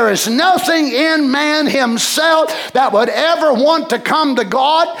 Because there is nothing in man himself that would ever want to come to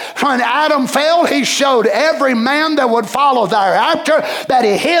God. When Adam fell, he showed every man that would follow thereafter that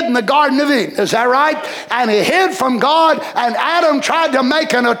he hid in the Garden of Eden. Is that right? And he hid from God, and Adam tried to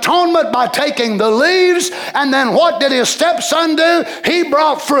make an atonement by taking the leaves, and then what did his stepson do? He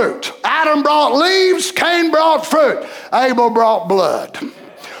brought fruit. Adam brought leaves, Cain brought fruit, Abel brought blood.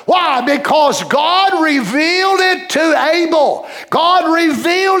 Why? Because God revealed it to Abel. God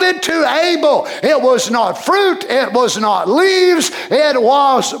revealed it to Abel. It was not fruit, it was not leaves, it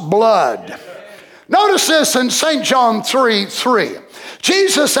was blood. Notice this in St. John 3:3.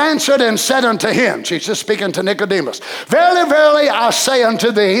 Jesus answered and said unto him, Jesus speaking to Nicodemus, Verily, verily, I say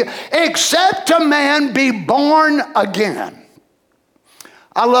unto thee, except a man be born again.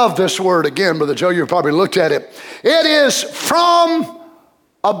 I love this word again, Brother Joe, you probably looked at it. It is from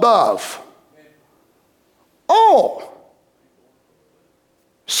above. Oh.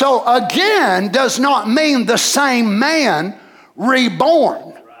 So again does not mean the same man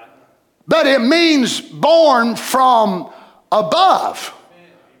reborn, but it means born from above.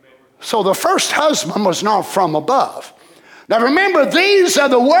 So the first husband was not from above. Now remember, these are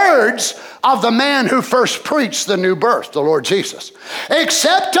the words of the man who first preached the new birth, the Lord Jesus.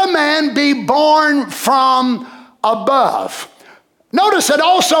 Except a man be born from above. Notice it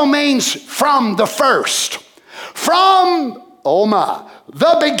also means from the first. From,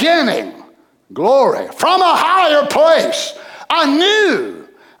 the beginning. Glory. From a higher place. Anew.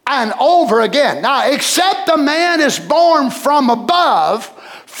 And over again. Now, except the man is born from above,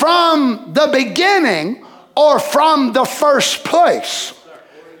 from the beginning, or from the first place.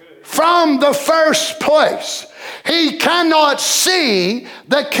 From the first place. He cannot see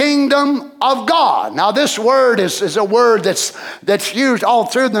the kingdom of God. Now, this word is a word that's used all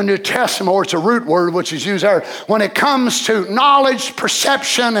through the New Testament, or it's a root word which is used there when it comes to knowledge,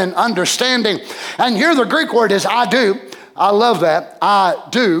 perception, and understanding. And here the Greek word is I do. I love that. I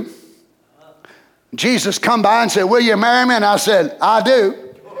do. Jesus come by and said, will you marry me? And I said, I do.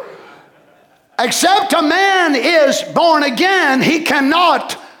 Except a man is born again, he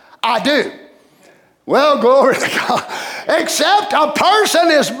cannot, I do. Well, glory to God. Except a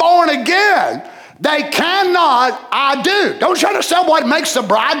person is born again, they cannot, I do. Don't you understand what makes the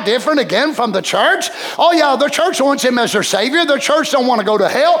bride different again from the church? Oh yeah, the church wants him as their Savior. The church don't want to go to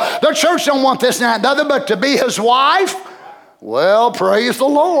hell. The church don't want this and that and other, but to be his wife, well, praise the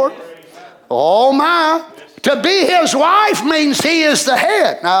Lord. Oh my. To be his wife means he is the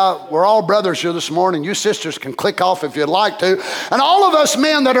head. Now, we're all brothers here this morning. You sisters can click off if you'd like to. And all of us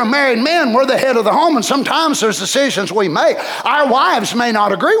men that are married men, we're the head of the home. And sometimes there's decisions we make our wives may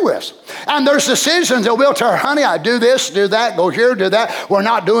not agree with. And there's decisions that we'll tell her, honey, I do this, do that, go here, do that. We're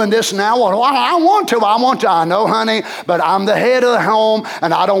not doing this now. Well, I want to. I know, honey, but I'm the head of the home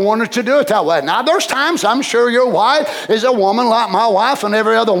and I don't want her to do it that way. Now, there's times I'm sure your wife is a woman like my wife and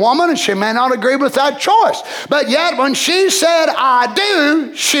every other woman, and she may not agree with that choice. But yet when she said, I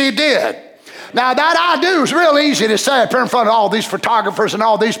do, she did. Now that I do is real easy to say up here in front of all these photographers and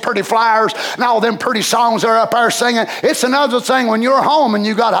all these pretty flyers and all them pretty songs they're up there singing. It's another thing when you're home and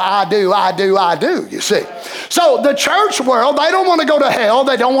you got a I do, you see. So the church world, they don't want to go to hell.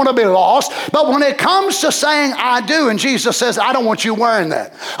 They don't want to be lost. But when it comes to saying I do, and Jesus says, I don't want you wearing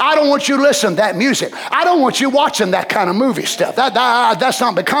that. I don't want you listening to that music. I don't want you watching that kind of movie stuff. That's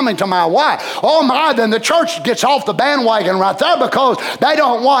not becoming to my wife. Oh my, then the church gets off the bandwagon right there because they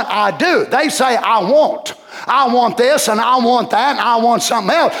don't want I do. They say I want. I want this and I want that and I want something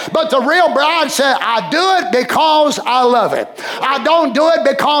else. But the real bride said, I do it because I love it. I don't do it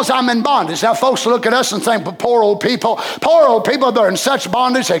because I'm in bondage. Now folks look at us and think, poor old people, they're in such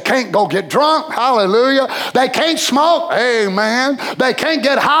bondage they can't go get drunk. Hallelujah. They can't smoke. Amen. They can't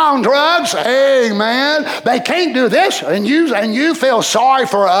get high on drugs. Amen. They can't do this. And you feel sorry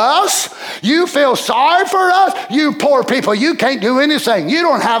for us. You feel sorry for us. You poor people, you can't do anything. You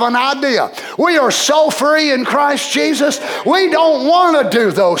don't have an idea. We are so free in Christ Jesus. We don't want to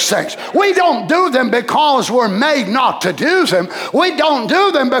do those things. We don't do them because we're made not to do them. We don't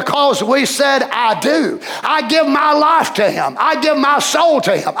do them because we said, I do. I give my life to him. I give my soul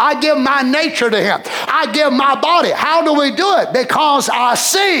to him. I give my nature to him. I give my body. How do we do it? Because I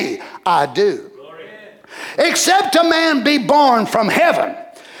see, I do. Except a man be born from heaven,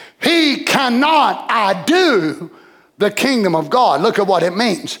 he cannot, I do, the kingdom of God. Look at what it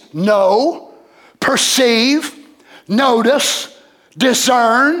means. Know, perceive, notice,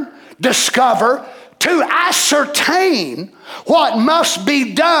 discern, discover, to ascertain what must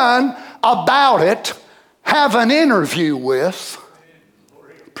be done about it, have an interview with.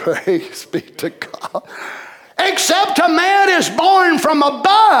 Praise be to God. Except a man is born from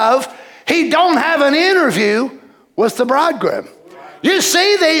above, he don't have an interview with the bridegroom. You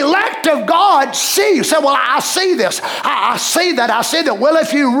see, the elect of God see. You say, well, I see this. I see that. I see that. Well,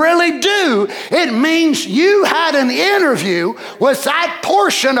 if you really do, it means you had an interview with that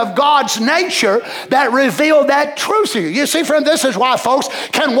portion of God's nature that revealed that truth to you. You see, friend, this is why folks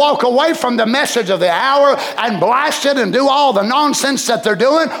can walk away from the message of the hour and blast it and do all the nonsense that they're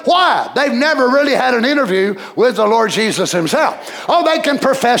doing. Why? They've never really had an interview with the Lord Jesus himself. Oh, they can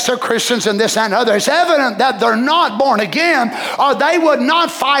profess they're Christians and this and other. It's evident that they're not born again, or they would not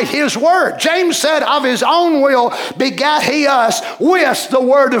fight his word. James said, of his own will begat he us with the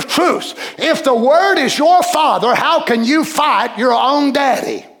word of truth. If the word is your father, how can you fight your own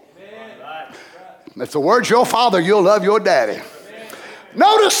daddy? If the word's your father, you'll love your daddy.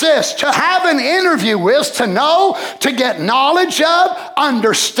 Notice this, to have an interview with, to know, to get knowledge of,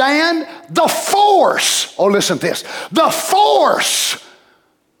 understand the force. Oh, listen to this. The force.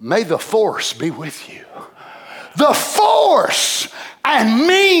 May the force be with you. The force and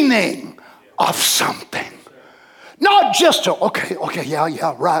meaning of something. Not just, okay,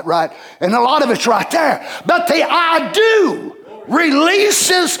 yeah, right. And a lot of it's right there. But the I do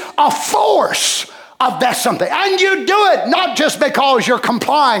releases a force of that something. And you do it not just because you're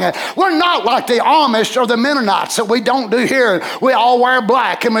complying. We're not like the Amish or the Mennonites that we don't do here. We all wear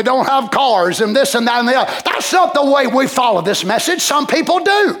black and we don't have cars and this and that and the other. That's not the way we follow this message. Some people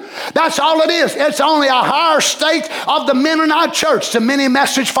do. That's all it is. It's only a higher state of the Mennonite church to many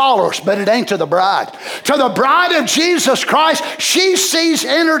message followers, but it ain't to the bride. To the bride of Jesus Christ, she sees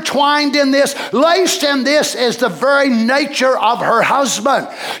intertwined in this, laced in this is the very nature of her husband.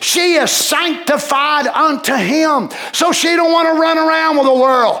 She is sanctified unto him. So she don't want to run around with the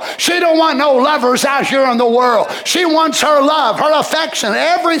world. She don't want no lovers out here in the world. She wants her love, her affection,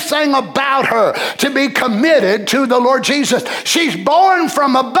 everything about her to be committed to the Lord Jesus. She's born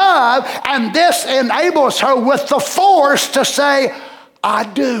from above, and this enables her with the force to say, I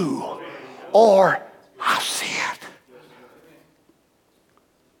do, or I see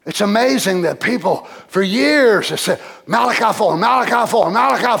it. It's amazing that people for years have said, Malachi 4, Malachi 4,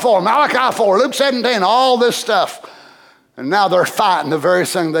 Malachi 4, Malachi 4, Luke 17, all this stuff. And now they're fighting the very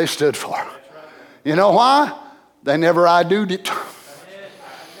thing they stood for. You know why? They never I-do'd it.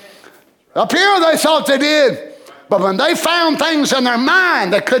 Up here they thought they did. But when they found things in their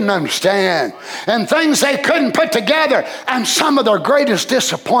mind they couldn't understand and things they couldn't put together, and some of their greatest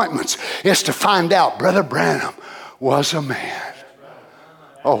disappointments is to find out Brother Branham was a man.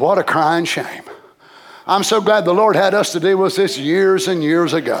 Oh, what a crying shame. I'm so glad the Lord had us to deal with this years and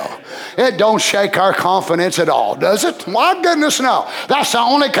years ago. It don't shake our confidence at all, does it? My goodness, no. That's the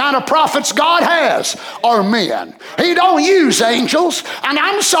only kind of prophets God has, are men. He don't use angels. And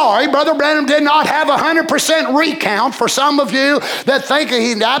I'm sorry, Brother Branham did not have 100% recount for some of you that think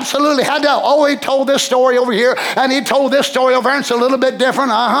he absolutely had to. Oh, he told this story over here, and he told this story over there, and it's a little bit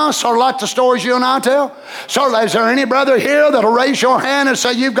different. Sort of like the stories you and I tell. So is there any brother here that'll raise your hand and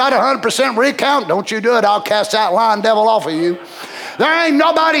say, you've got 100% recount? Don't you do it. I'll cast that lying devil off of you. There ain't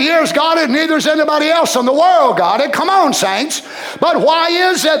nobody here's got it, neither is anybody else in the world got it. Come on, saints. But why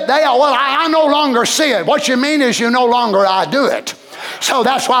is it I no longer see it. What you mean is you no longer I do it. So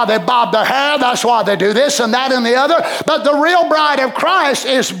that's why they bob their hair. That's why they do this and that and the other. But the real bride of Christ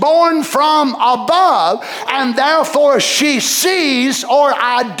is born from above, and therefore she sees, or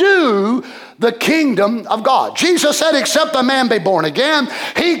I do, the kingdom of God. Jesus said, except a man be born again,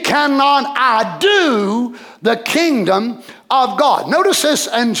 he cannot I do the kingdom of God. Notice this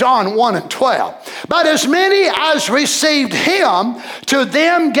in John 1 and 12. But as many as received him, to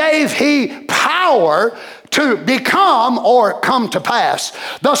them gave he power to become, or come to pass,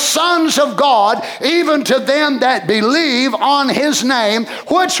 the sons of God, even to them that believe on his name,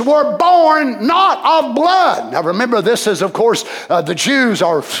 which were born not of blood. Now remember, this is, of course, the Jews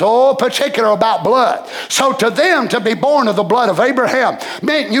are so particular about blood. So to them, to be born of the blood of Abraham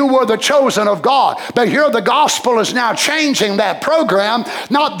meant you were the chosen of God. But here the gospel is now changing that program.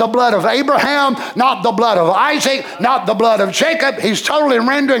 Not the blood of Abraham, not the blood of Isaac, not the blood of Jacob. He's totally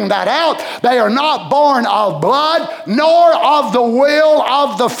rendering that out. They are not born of blood, nor of the will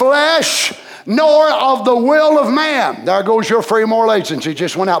of the flesh, nor of the will of man. There goes your free moral agency.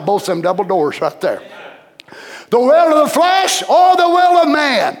 Just went out both them double doors right there. The will of the flesh or the will of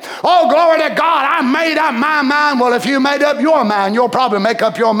man. Oh, glory to God, I made up my mind. Well, if you made up your mind, you'll probably make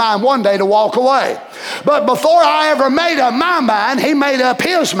up your mind one day to walk away. But before I ever made up my mind, he made up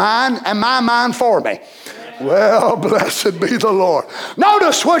his mind and my mind for me. Well, blessed be the Lord.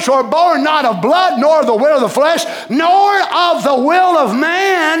 Notice, which were born not of blood, nor of the will of the flesh, nor of the will of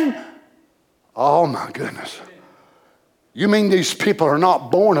man. Oh, my goodness. You mean these people are not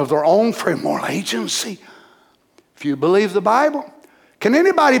born of their own free moral agency? If you believe the Bible. Can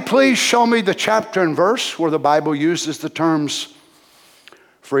anybody please show me the chapter and verse where the Bible uses the terms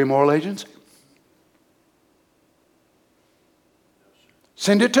free moral agency?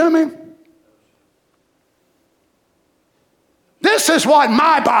 Send it to me. This is what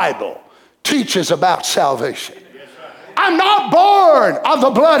my Bible teaches about salvation. I'm not born of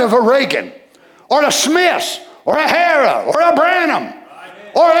the blood of a Reagan or a Smith or a Hera or a Branham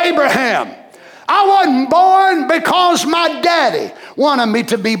or Abraham. I wasn't born because my daddy wanted me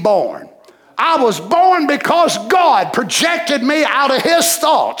to be born. I was born because God projected me out of his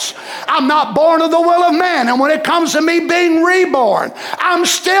thoughts. I'm not born of the will of man. And when it comes to me being reborn, I'm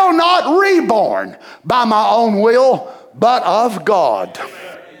still not reborn by my own will, but of God.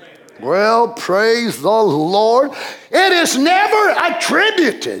 Well, praise the Lord. It is never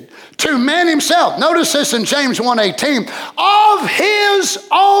attributed to man himself. Notice this in James 1:18. Of his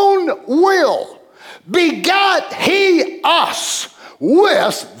own will begot he us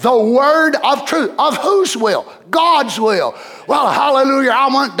with the word of truth. Of whose will? God's will. Well, hallelujah,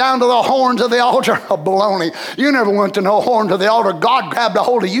 I went down to the horns of the altar. Oh, baloney. You never went to no horn to the altar. God grabbed a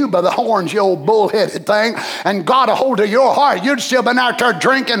hold of you by the horns, you old bullheaded thing, and got a hold of your heart. You'd still been out there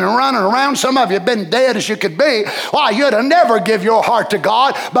drinking and running around. Some of you have been dead as you could be. Why, you'd have never give your heart to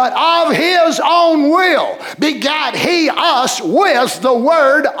God. But of his own will begat he us with the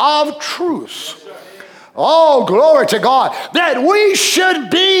word of truth. Oh, glory to God, that we should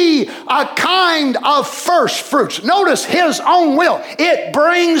be a kind of first fruits. Notice his own will. It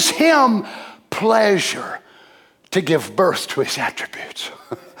brings him pleasure to give birth to his attributes.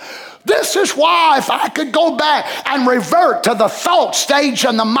 This is why if I could go back and revert to the thought stage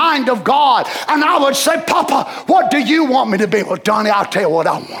in the mind of God, and I would say, Papa, what do you want me to be? Well, Donnie, I'll tell you what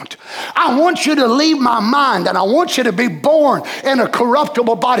I want. I want you to leave my mind, and I want you to be born in a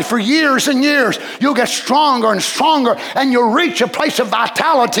corruptible body for years and years. You'll get stronger and stronger, and you'll reach a place of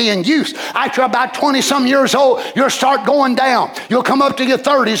vitality and youth. After about 20-some years old, you'll start going down. You'll come up to your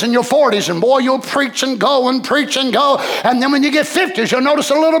 30s and your 40s, and boy, you'll preach and go and preach and go. And then when you get 50s, you'll notice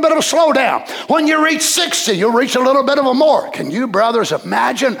a little bit of a slowdown. When you reach 60, you'll reach a little bit of a more. Can you brothers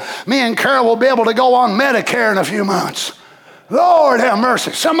imagine? Me and Carol will be able to go on Medicare in a few months. Lord have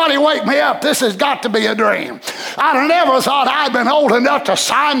mercy. Somebody wake me up. This has got to be a dream. I never thought I'd been old enough to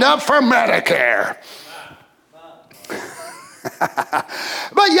sign up for Medicare.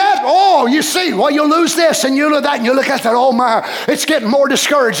 But yet, you see, well, you lose this and you lose that, and you look at that, oh my, it's getting more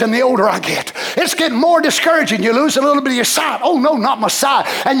discouraging the older I get. It's getting more discouraging. You lose a little bit of your sight. Oh no, not my sight.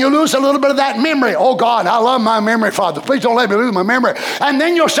 And you lose a little bit of that memory. Oh God, I love my memory, Father. Please don't let me lose my memory. And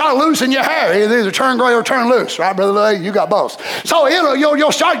then you'll start losing your hair. It'll either turn gray or turn loose. Right, Brother Lee? You got both. So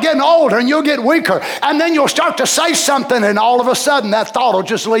you'll start getting older and you'll get weaker. And then you'll start to say something, and all of a sudden that thought will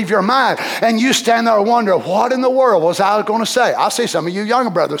just leave your mind. And you stand there and wonder, what in the world was I going to say? I see some of you younger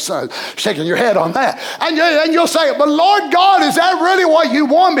brothers shaking your head on that. And you'll say, but Lord God, is that really what you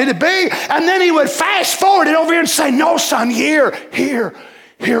want me to be? And then he would fast forward it over here and say, no, son, here's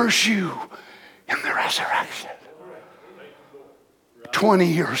you in the resurrection. 20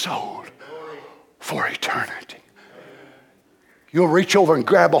 years old for eternity. You'll reach over and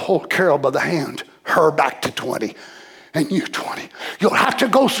grab a hold Carol by the hand, her back to 20. And you 20. You'll have to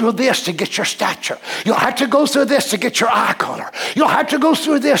go through this to get your stature. You'll have to go through this to get your eye color. You'll have to go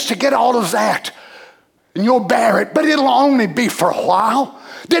through this to get all of that. And you'll bear it, but it'll only be for a while.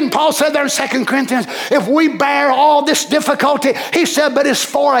 Didn't Paul say there in 2 Corinthians, if we bear all this difficulty, he said, but it's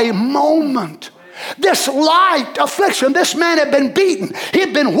for a moment. This light affliction, this man had been beaten.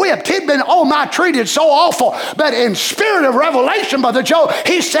 He'd been whipped. He'd been, treated so awful. But in spirit of revelation, Brother Joe,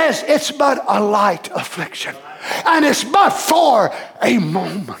 he says it's but a light affliction. And it's but for a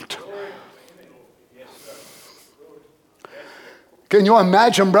moment. Can you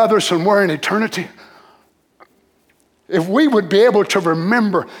imagine, brothers, when we're in eternity? If we would be able to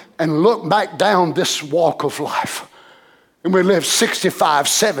remember and look back down this walk of life, and we live 65,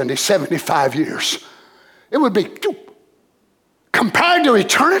 70, 75 years, it would be, compared to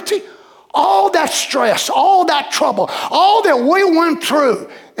eternity, all that stress, all that trouble, all that we went through,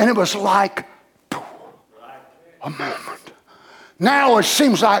 and it was like a moment. Now it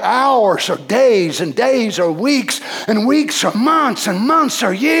seems like hours or days, and days or weeks, and weeks or months, and months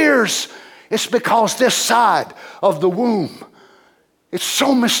or years. It's because this side of the womb, it's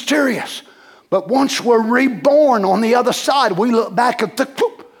so mysterious. But once we're reborn on the other side, we look back and think,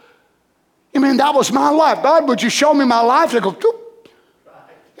 you mean that was my life? God, would you show me my life? They go,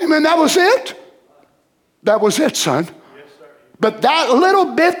 you mean that was it? That was it, son. But that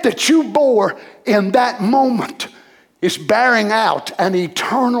little bit that you bore in that moment is bearing out an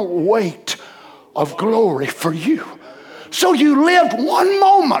eternal weight of glory for you. So you lived one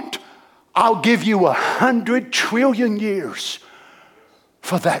moment. I'll give you 100 trillion years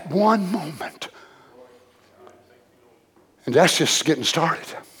for that one moment. And that's just getting started.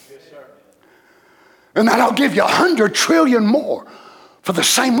 And then I'll give you 100 trillion more for the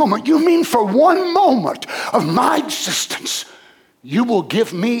same moment. You mean for one moment of my existence, you will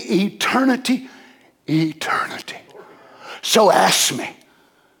give me eternity? Eternity. So ask me.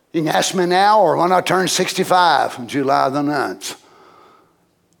 You can ask me now or when I turn 65 on July the 9th.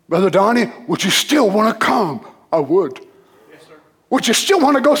 Brother Donnie, would you still want to come? I would. Yes, sir. Would you still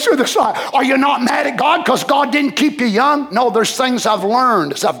want to go through this life? Are you not mad at God because God didn't keep you young? No, there's things I've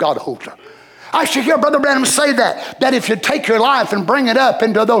learned as I've got older. I should hear Brother Branham say that if you take your life and bring it up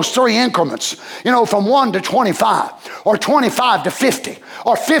into those three increments, from 1 to 25, or 25 to 50,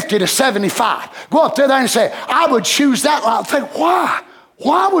 or 50 to 75, go up there and say, I would choose that life. Think, why?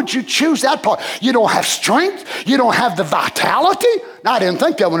 Why would you choose that part? You don't have strength. You don't have the vitality. Now, I didn't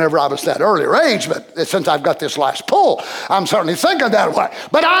think that whenever I was that earlier age, but since I've got this last pull, I'm certainly thinking that way.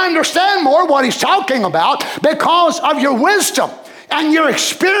 But I understand more what he's talking about because of your wisdom and your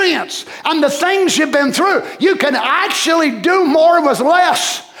experience and the things you've been through. You can actually do more with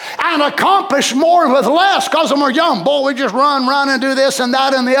less and accomplish more with less because when we're young, boy, we just run and do this and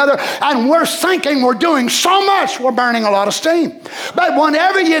that and the other, and we're thinking we're doing so much, we're burning a lot of steam. But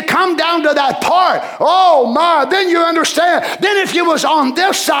whenever you come down to that part, oh my, then you understand. Then if you was on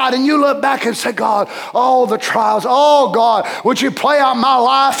this side and you look back and say, God, all the trials, oh God, would you play out my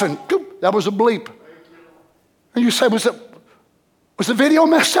life? And that was a bleep. And you say, was Was the video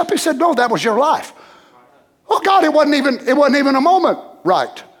messed up? He said, no, that was your life. Oh God, it wasn't even a moment.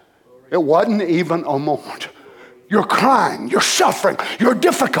 Right. It wasn't even a moment. Your crying, your suffering, your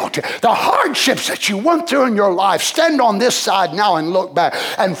difficulty, the hardships that you went through in your life, stand on this side now and look back.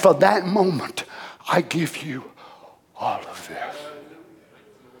 And for that moment, I give you all of this.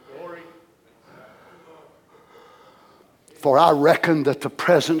 For I reckon that the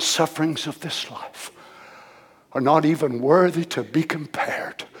present sufferings of this life are not even worthy to be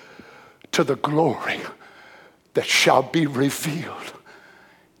compared to the glory that shall be revealed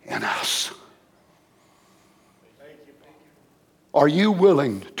in us. Are you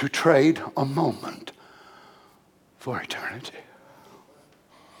willing to trade a moment for eternity?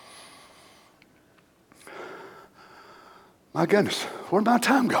 My goodness, where'd my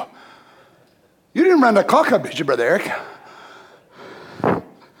time go? You didn't run the clock up, did you, Brother Eric?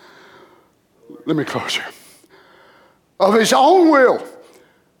 Let me close here. Of his own will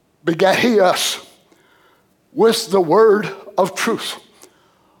begat he us with the word of truth.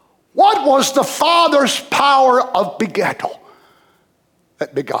 What was the Father's power of begettal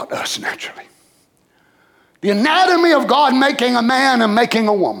that begot us naturally? The anatomy of God making a man and making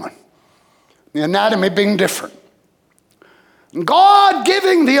a woman. The anatomy being different. God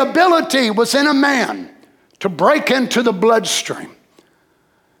giving the ability within a man to break into the bloodstream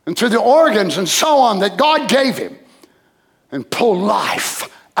and through the organs and so on that God gave him and pull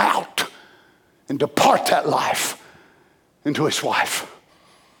life out and depart that life into his wife.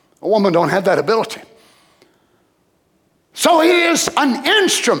 A woman don't have that ability. So he is an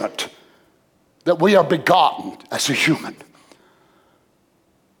instrument that we are begotten as a human.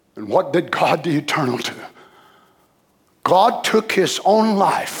 And what did God the eternal do? God took his own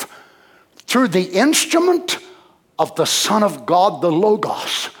life through the instrument of the Son of God, the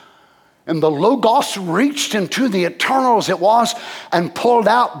Logos. And the Logos reached into the eternal as it was and pulled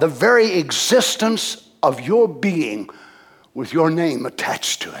out the very existence of your being with your name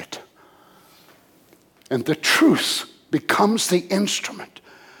attached to it. And the truth becomes the instrument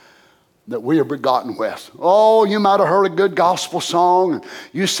that we are begotten with. Oh, you might have heard a good gospel song and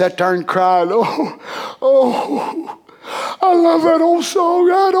you sat there and cried, oh, I love that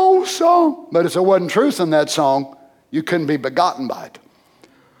old song. But if there wasn't truth in that song, you couldn't be begotten by it.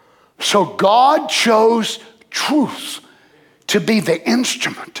 So God chose truth to be the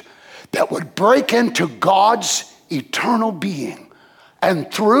instrument that would break into God's eternal being.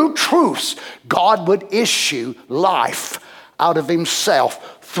 And through truth, God would issue life out of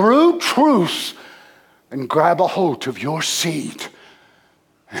himself. Through truth, and grab a hold of your seed.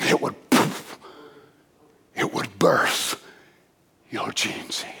 And it would birth your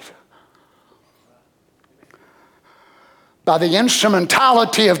gene seed. By the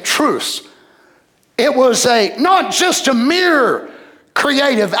instrumentality of truth, it was not just a mere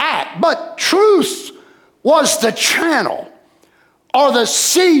creative act, but truth was the channel or the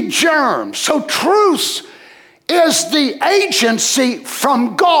seed germ. So truth is the agency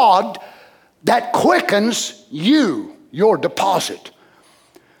from God that quickens you, your deposit.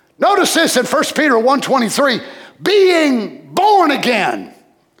 Notice this in 1 Peter 1:23, being born again,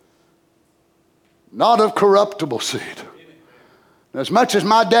 not of corruptible seed. As much as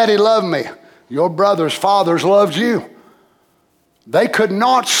my daddy loved me, your brothers, fathers loved you. They could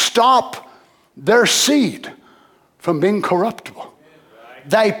not stop their seed from being corruptible.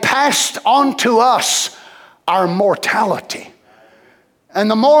 They passed on to us our mortality. And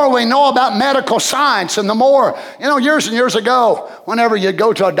the more we know about medical science and the more, years and years ago, whenever you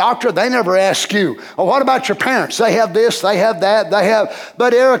go to a doctor, they never ask you, well, what about your parents? They have this, they have that,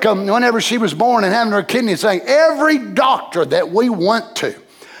 But Erica, whenever she was born and having her kidney thing, every doctor that we went to,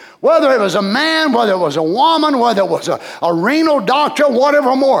 whether it was a man, whether it was a woman, whether it was a renal doctor,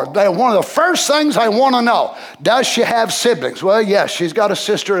 whatever more, one of the first things they want to know, does she have siblings? Well, yes, she's got a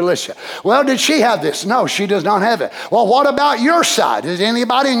sister, Alicia. Well, did she have this? No, she does not have it. Well, what about your side? Does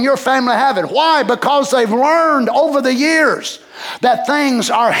anybody in your family have it? Why? Because they've learned over the years that things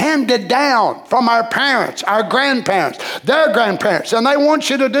are handed down from our parents, our grandparents, their grandparents. And they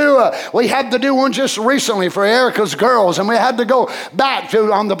want you to do, we had to do one just recently for Erica's girls, and we had to go back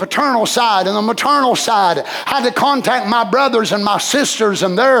to on the paternal side and the maternal side. Had to contact my brothers and my sisters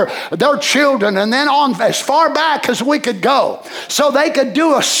and their children, and then on as far back as we could go. So they could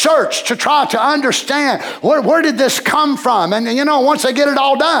do a search to try to understand where did this come from? And once they get it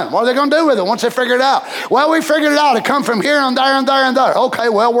all done, what are they going to do with it once they figure it out? Well, we figured it out. It come from here and there and there and there. Okay,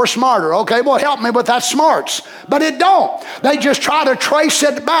 well, we're smarter. Okay, well, help me with that smarts. But it don't. They just try to trace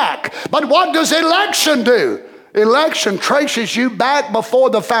it back. But what does election do? Election traces you back before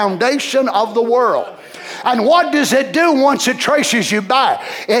the foundation of the world. And what does it do once it traces you back?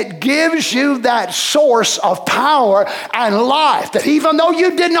 It gives you that source of power and life, that even though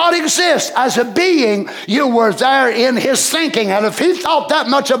you did not exist as a being, you were there in his thinking. And if he thought that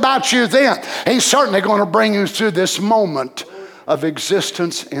much about you then, he's certainly going to bring you through this moment of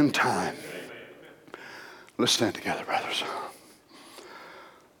existence in time. Let's stand together, brothers.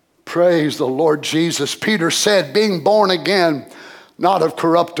 Praise the Lord Jesus. Peter said, being born again, not of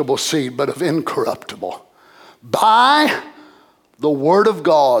corruptible seed, but of incorruptible, by the word of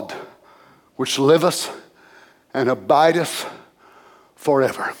God, which liveth and abideth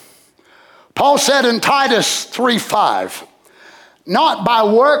forever. Paul said in Titus 3:5, not by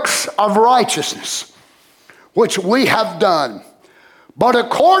works of righteousness, which we have done, but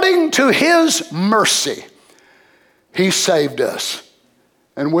according to his mercy, he saved us.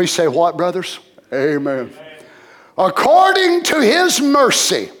 And we say what, brothers? Amen. According to his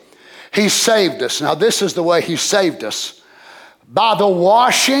mercy, he saved us. Now, this is the way he saved us. By the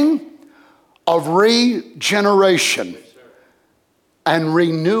washing of regeneration and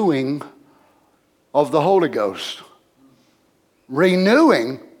renewing of the Holy Ghost.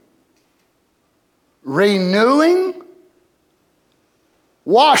 Renewing,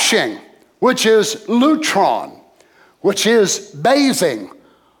 washing, which is lutron, which is bathing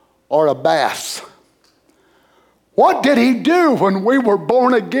or a bath. What did he do when we were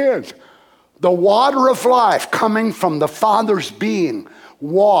born again? The water of life coming from the Father's being,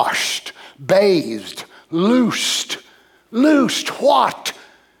 washed, bathed, loosed what?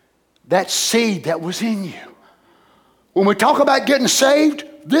 That seed that was in you. When we talk about getting saved,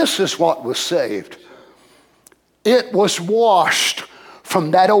 this is what was saved. It was washed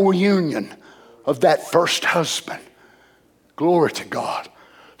from that old union of that first husband. Glory to God.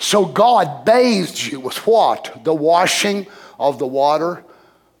 So God bathed you with what? The washing of the water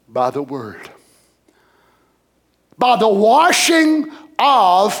by the word. By the washing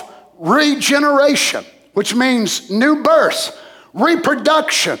of regeneration, which means new birth,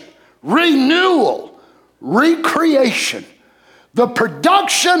 reproduction, renewal, recreation. The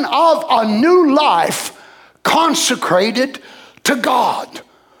production of a new life consecrated to God.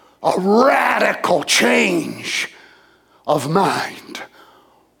 A radical change of mind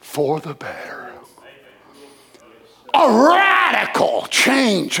for the better. A radical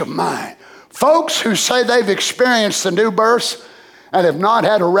change of mind. Folks who say they've experienced the new birth and have not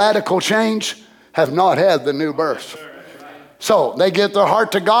had a radical change have not had the new birth. So they give their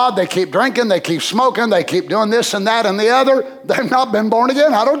heart to God, they keep drinking, they keep smoking, they keep doing this and that and the other. They've not been born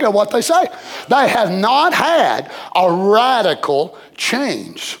again. I don't care what they say. They have not had a radical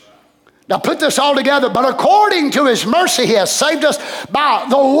change. Now put this all together. But according to his mercy, he has saved us by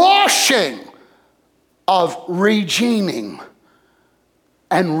the washing of regening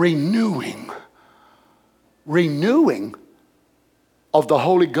and renewing. Renewing of the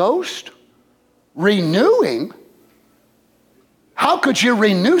Holy Ghost? Renewing? How could you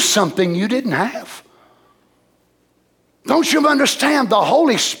renew something you didn't have? Don't you understand? The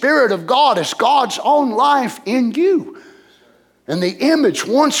Holy Spirit of God is God's own life in you. And the image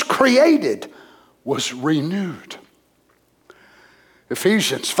once created was renewed.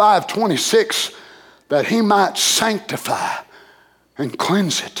 Ephesians 5:26, that he might sanctify and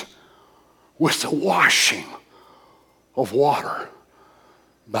cleanse it with the washing of water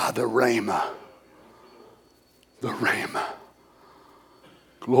by the Rhema. The Rhema.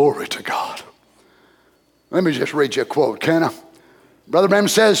 Glory to God. Let me just read you a quote, can I? Brother Branham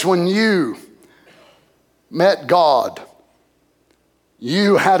says, when you met God,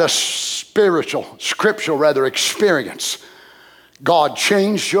 you had a scriptural experience. God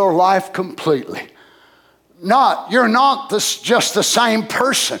changed your life completely. You're not just the same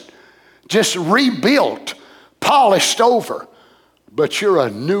person, just rebuilt, polished over, but you're a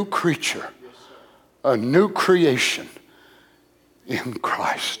new creature, a new creation in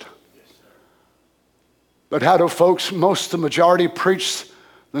Christ. But how do folks, the majority preach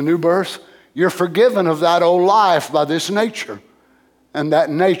the new birth? You're forgiven of that old life by this nature. And that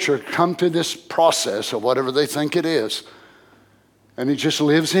nature come to this process of whatever they think it is. And it just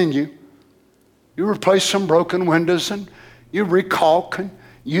lives in you. You replace some broken windows and you recalk and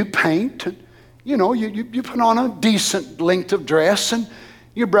you paint and you put on a decent length of dress and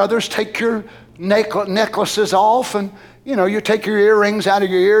your brothers take your necklaces off and you take your earrings out of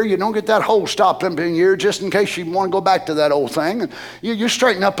your ear. You don't get that hole stopped up in your ear just in case you want to go back to that old thing. And you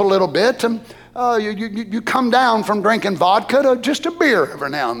straighten up a little bit and you come down from drinking vodka to just a beer every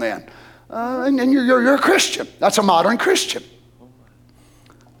now and then. And you're a Christian. That's a modern Christian.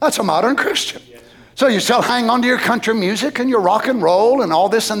 That's a modern Christian. So you still hang on to your country music and your rock and roll and all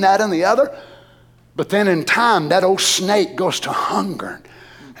this and that and the other. But then in time, that old snake goes to hungering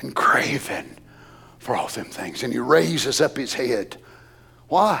and craving for all them things. And he raises up his head.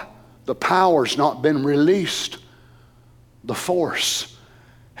 Why? The power's not been released. The force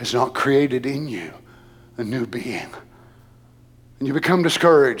has not created in you a new being. And you become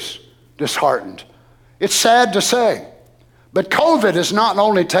discouraged, disheartened. It's sad to say, but COVID has not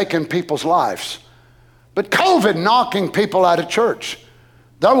only taken people's lives, but COVID knocking people out of church.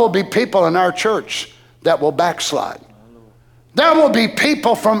 There will be people in our church that will backslide. There will be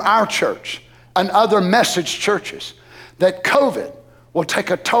people from our church and other message churches that COVID will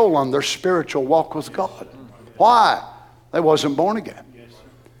take a toll on their spiritual walk with God. Why? They wasn't born again.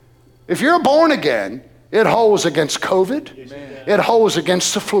 If you're born again, it holds against COVID. It holds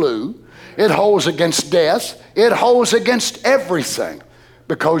against the flu. It holds against death. It holds against everything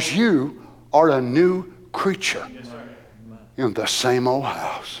because you are a new creature in the same old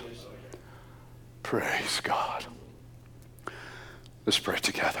house. Praise God. Let's pray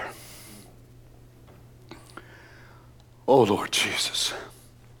together. Oh, Lord Jesus.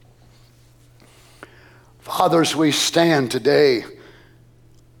 Father, as we stand today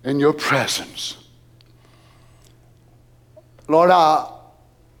in your presence, Lord,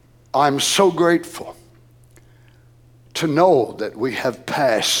 I'm so grateful to know that we have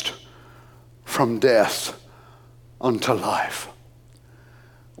passed from death unto life.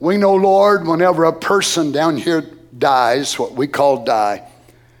 We know, Lord, whenever a person down here dies, what we call die,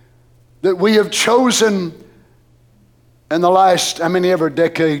 that we have chosen in the last, how many ever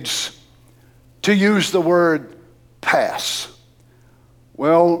decades, to use the word pass.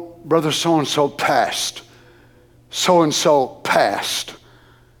 Well, brother so-and-so passed. So-and-so passed.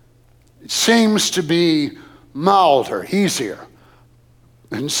 It seems to be milder, easier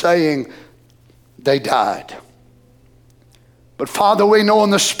than saying they died. But Father, we know in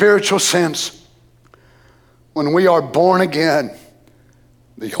the spiritual sense, when we are born again,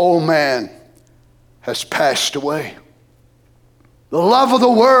 the old man has passed away. The love of the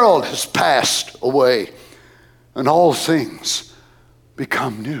world has passed away, and all things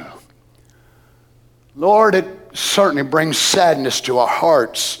become new. Lord, it certainly brings sadness to our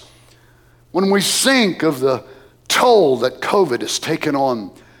hearts when we think of the toll that COVID has taken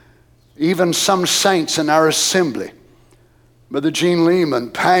on even some saints in our assembly. Brother Gene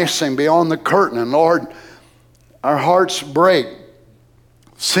Lehman passing beyond the curtain, and Lord, our hearts break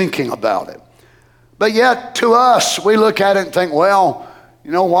thinking about it. But yet to us, we look at it and think, well,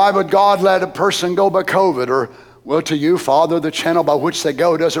 you know, why would God let a person go by COVID? Or, well, to you, Father, the channel by which they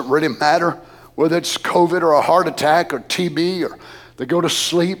go doesn't really matter, whether it's COVID or a heart attack or TB, or they go to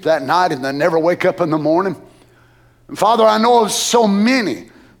sleep that night and they never wake up in the morning. And Father, I know of so many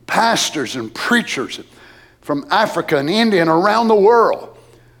pastors and preachers from Africa and India and around the world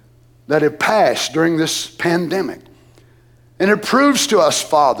that have passed during this pandemic. And it proves to us,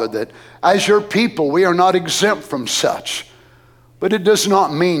 Father, that as your people, we are not exempt from such. But it does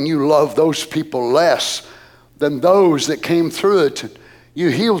not mean you love those people less than those that came through it. You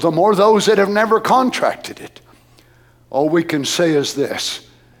healed them, or those that have never contracted it. All we can say is this: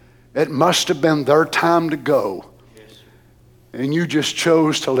 it must have been their time to go. And you just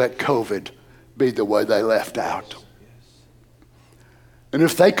chose to let COVID be the way they left out. And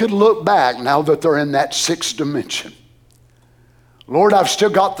if they could look back now that they're in that sixth dimension, Lord, I've still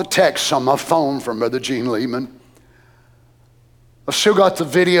got the text on my phone from Brother Gene Lehman. I've still got the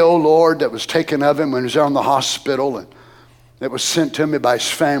video, Lord, that was taken of him when he was there in the hospital and that was sent to me by his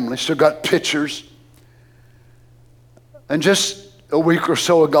family. Still got pictures. And just a week or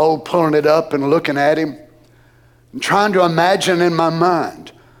so ago, pulling it up and looking at him and trying to imagine in my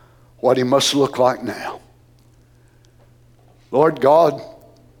mind what he must look like now. Lord God,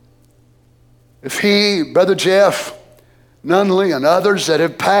 if he, Brother Jeff, Nunley, and others that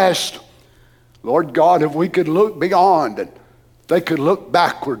have passed, Lord God, if we could look beyond and they could look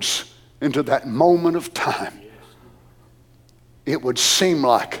backwards into that moment of time, it would seem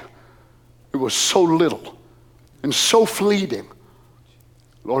like it was so little and so fleeting.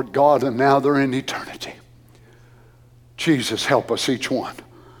 Lord God, and now they're in eternity. Jesus, help us each one.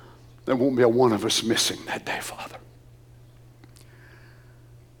 There won't be a one of us missing that day, Father.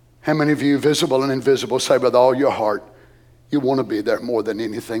 How many of you, visible and invisible, say with all your heart, you want to be there more than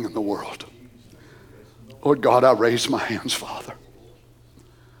anything in the world? Lord God, I raise my hands, Father.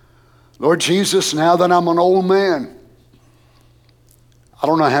 Lord Jesus, now that I'm an old man, I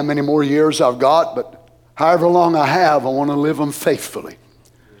don't know how many more years I've got, but however long I have, I want to live them faithfully.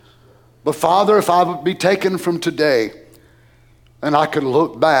 But Father, if I would be taken from today and I could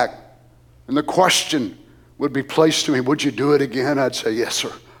look back and the question would be placed to me, would you do it again? I'd say, yes,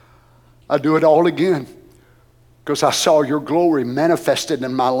 sir. I'd do it all again because I saw your glory manifested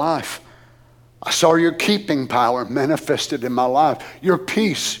in my life. I saw your keeping power manifested in my life, your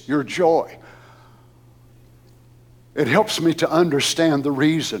peace, your joy. It helps me to understand the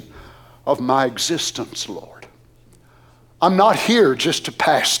reason of my existence, Lord. I'm not here just to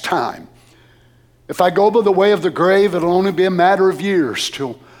pass time. If I go by the way of the grave, it'll only be a matter of years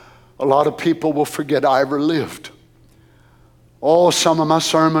till a lot of people will forget I ever lived. Oh, some of my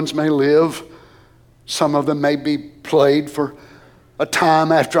sermons may live. Some of them may be played for a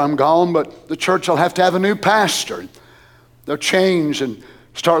time after I'm gone, but the church will have to have a new pastor. They'll change and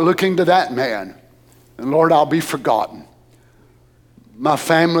start looking to that man. And Lord, I'll be forgotten. My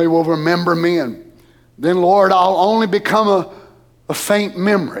family will remember me, and then, Lord, I'll only become a faint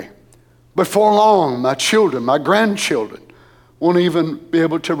memory. Before long, my children, my grandchildren, won't even be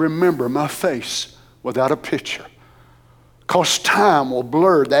able to remember my face without a picture, because time will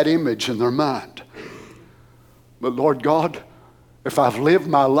blur that image in their mind. But Lord God, if I've lived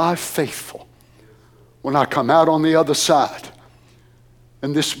my life faithful, when I come out on the other side,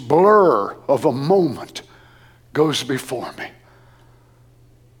 and this blur of a moment goes before me,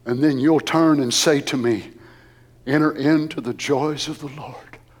 and then you'll turn and say to me, enter into the joys of the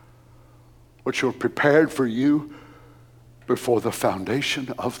Lord, which were prepared for you before the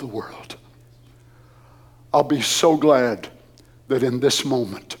foundation of the world. I'll be so glad that in this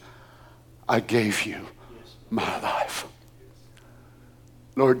moment I gave you my life.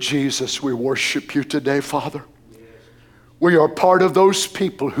 Lord Jesus, we worship you today, Father. We are part of those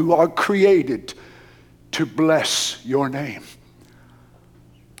people who are created to bless your name.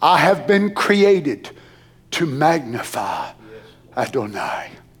 I have been created to magnify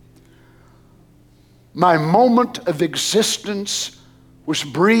Adonai. My moment of existence was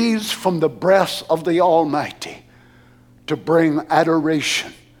breathed from the breath of the Almighty to bring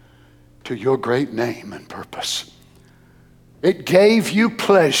adoration to your great name and purpose. It gave you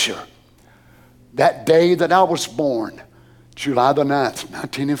pleasure that day that I was born, July the 9th,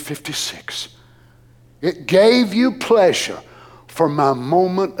 1956. It gave you pleasure for my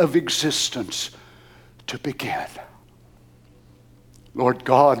moment of existence to begin. Lord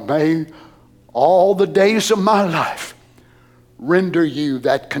God, may all the days of my life render you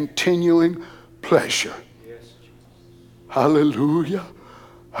that continuing pleasure. Yes, hallelujah,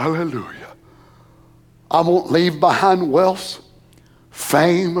 hallelujah. I won't leave behind wealth,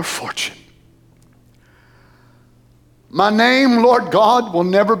 fame, or fortune. My name, Lord God, will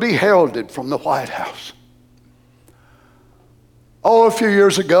never be heralded from the White House. Oh, a few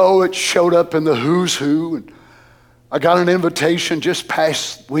years ago, it showed up in the Who's Who, and I got an invitation just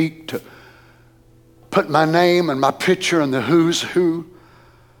past week to put my name and my picture in the Who's Who.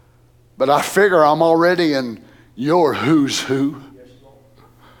 But I figure I'm already in your Who's Who.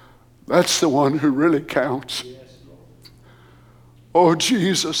 That's the one who really counts. Oh,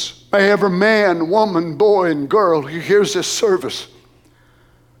 Jesus, may every man, woman, boy, and girl who hears this service,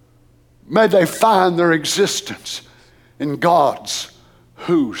 may they find their existence in God's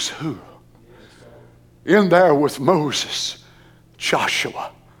Who's Who. In there with Moses,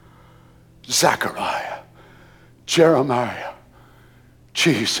 Joshua, Zechariah, Jeremiah,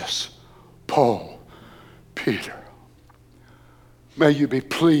 Jesus, Paul, Peter. May you be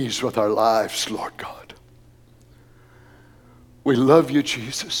pleased with our lives, Lord God. We love you,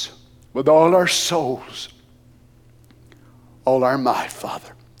 Jesus, with all our souls, all our might,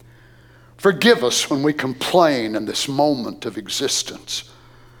 Father. Forgive us when we complain in this moment of existence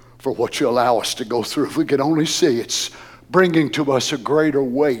for what you allow us to go through. If we could only see it's bringing to us a greater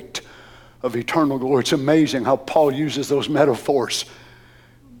weight of eternal glory. It's amazing how Paul uses those metaphors.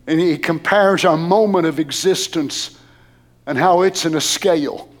 And he compares our moment of existence and how it's in a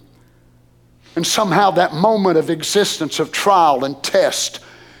scale. And somehow that moment of existence of trial and test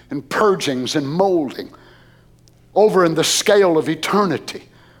and purgings and molding over in the scale of eternity,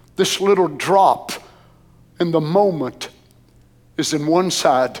 this little drop in the moment is in one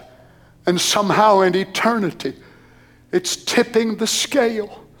side, and somehow in eternity it's tipping the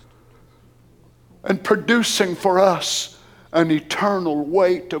scale and producing for us an eternal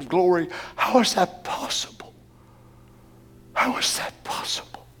weight of glory. How is that possible? How is that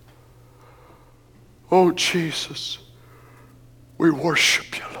possible? Oh, Jesus, we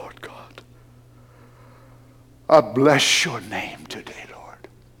worship you, Lord God. I bless your name today, Lord.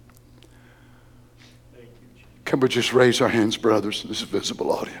 Can we just raise our hands, brothers, in this visible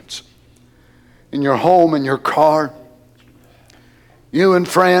audience? In your home, in your car, you in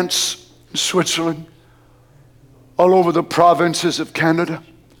France, Switzerland, all over the provinces of Canada,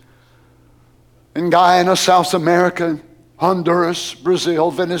 in Guyana, South America, Honduras, Brazil,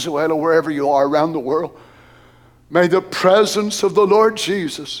 Venezuela, wherever you are around the world. May the presence of the Lord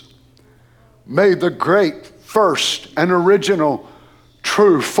Jesus, may the great, first, and original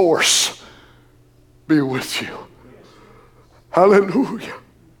true force be with you. Hallelujah.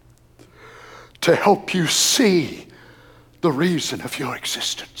 To help you see the reason of your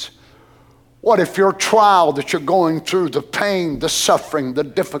existence. What if your trial that you're going through, the pain, the suffering, the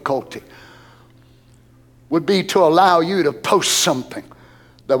difficulty, would be to allow you to post something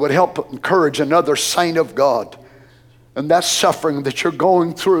that would help encourage another saint of God. And that suffering that you're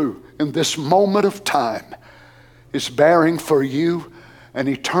going through in this moment of time is bearing for you an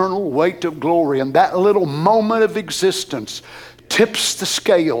eternal weight of glory. And that little moment of existence tips the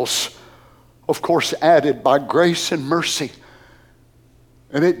scales, of course, added by grace and mercy.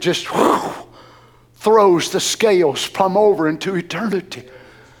 And it just throws the scales plumb over into eternity.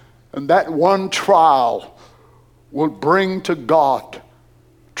 And that one trial will bring to God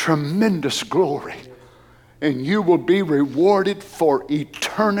tremendous glory. And you will be rewarded for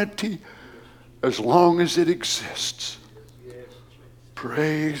eternity as long as it exists.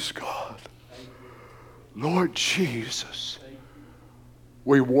 Praise God. Lord Jesus,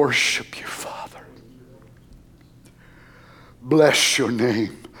 we worship you, Father. Bless your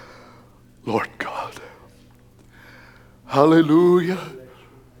name, Lord God. Hallelujah.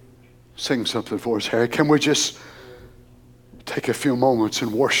 Sing something for us, Harry. Can we just take a few moments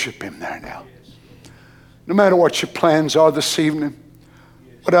and worship him there now? No matter what your plans are this evening,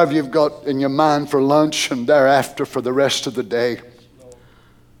 whatever you've got in your mind for lunch and thereafter for the rest of the day,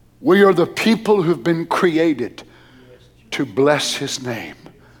 we are the people who've been created to bless his name.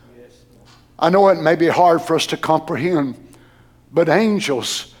 I know it may be hard for us to comprehend, but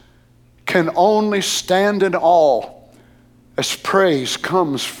angels can only stand in awe as praise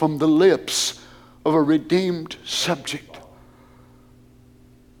comes from the lips of a redeemed subject.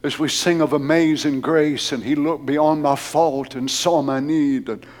 As we sing of amazing grace, and he looked beyond my fault and saw my need,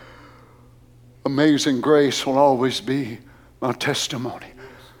 and amazing grace will always be my testimony.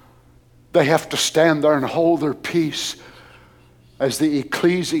 They have to stand there and hold their peace as the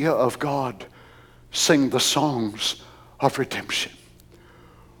ecclesia of God sing the songs of redemption.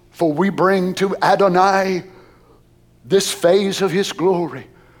 For we bring to Adonai this phase of his glory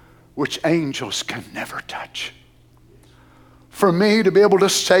which angels can never touch. For me to be able to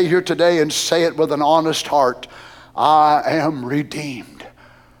stay here today and say it with an honest heart, I am redeemed.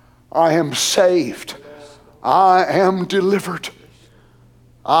 I am saved. I am delivered.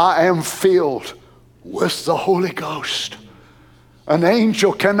 I am filled with the Holy Ghost. An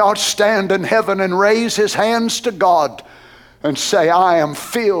angel cannot stand in heaven and raise his hands to God and say, I am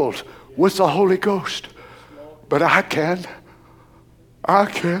filled with the Holy Ghost. But I can. I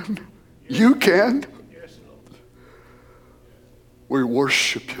can. You can. We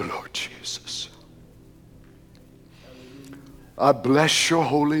worship you, Lord Jesus. I bless your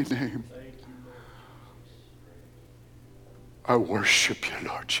holy name. I worship you,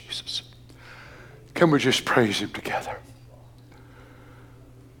 Lord Jesus. Can we just praise him together?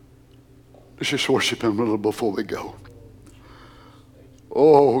 Let's just worship him a little before we go.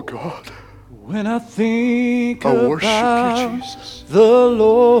 Oh, God. When I think I worship about you, Jesus. the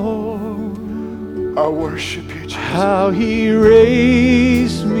Lord, I worship you, Jesus. how he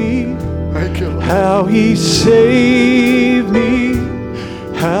raised me, Thank you, Lord. how he saved me,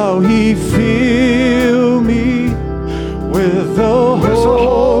 how he filled me with the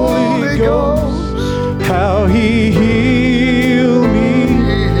Holy Ghost, how he healed me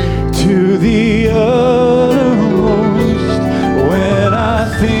to the uttermost. When I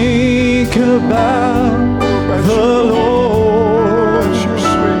think about the Lord, You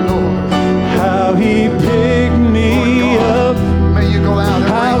sweet Lord. how he picked me up, May you go out and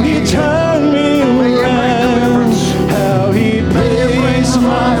how bring he healing. turned me May you bring around, deliverance. how he May you bring placed some my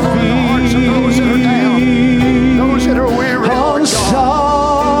life on the hearts of those that are down, feet those that are weary, on Lord God.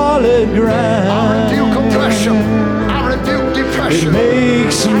 solid I ground. rebuke oppression. I rebuke It depression.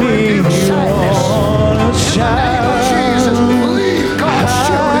 makes I me rebuke sadness. wanna In the name of Jesus, shout. leave God's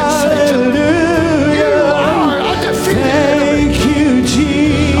children, Satan. You are a defeated enemy. Thank you,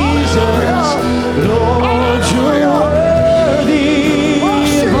 Jesus. Lord, you're worthy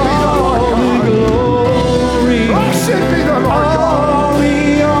of all the glory, Blessed be the Lord God. all the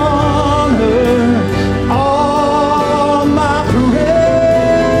honor, all my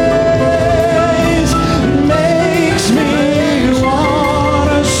praise makes me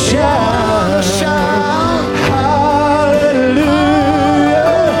wanna shout.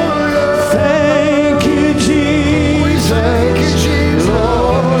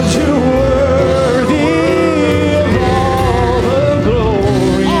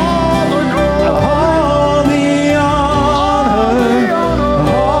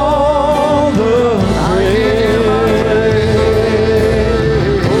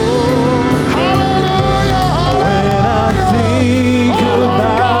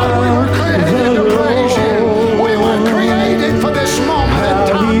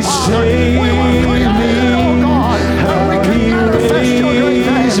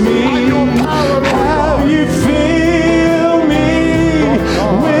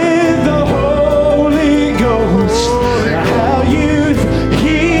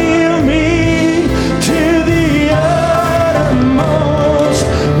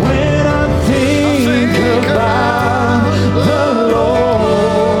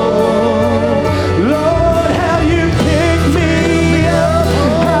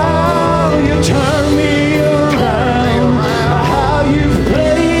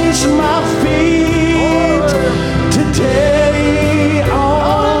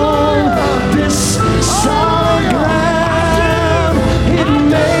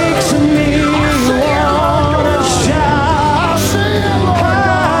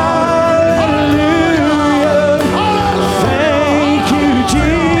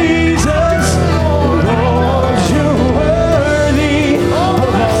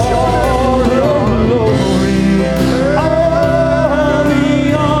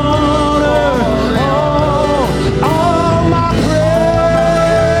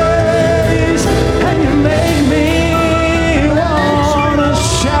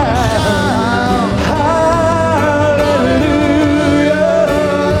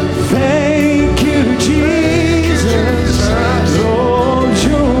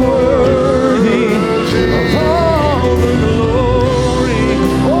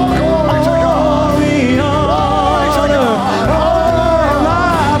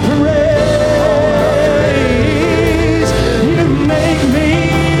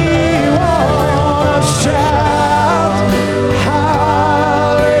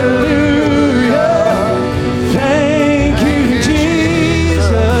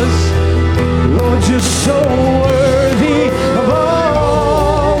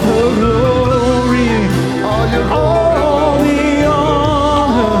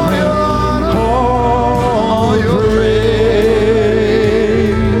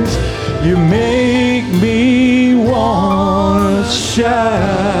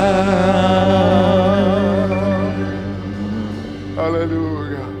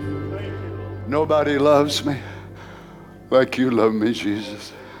 Hallelujah. Nobody loves me like you love me,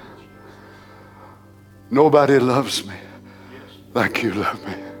 Jesus. Nobody loves me like you love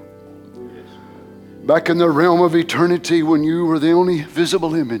me. Back in the realm of eternity, when you were the only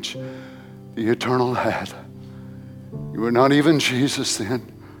visible image the eternal had, you were not even Jesus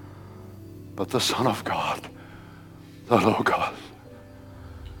then, but the Son of God, the Logos,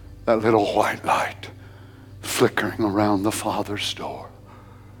 that little white light flickering around the Father's door.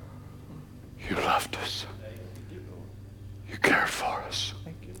 You loved us. You cared for us.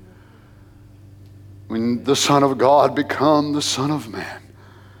 When the Son of God became the Son of Man,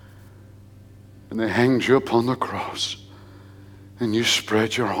 and they hanged you upon the cross, and you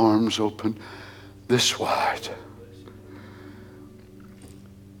spread your arms open this wide.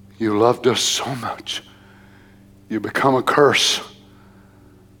 You loved us so much, you become a curse,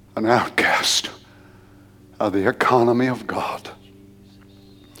 an outcast of the economy of God,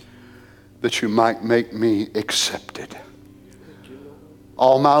 that you might make me accepted.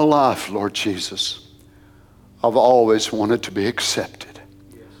 All my life, Lord Jesus, I've always wanted to be accepted.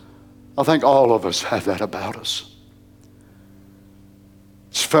 I think all of us have that about us.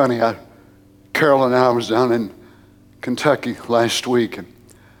 It's funny, Carol and I was down in Kentucky last week, and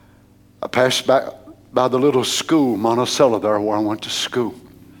I passed by the little school, Monticello, there where I went to school.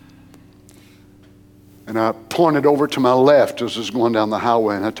 And I pointed over to my left as I was going down the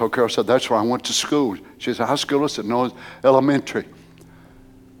highway, and I told Carol, I said, that's where I went to school. She said, high school? I said, no, it's elementary.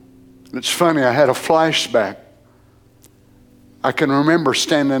 And it's funny, I had a flashback. I can remember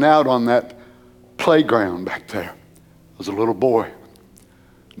standing out on that playground back there as a little boy.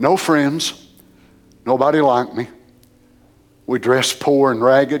 No friends, nobody liked me. We dressed poor and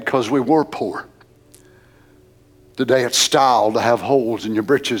ragged because we were poor. Today it's style to have holes in your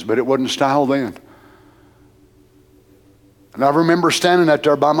britches, but it wasn't style then. And I remember standing out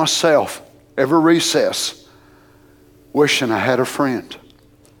there by myself every recess, wishing I had a friend.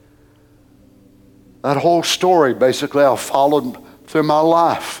 That whole story, basically, I followed through my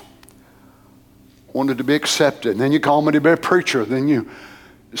life. Wanted to be accepted. And then you called me to be a preacher. Then you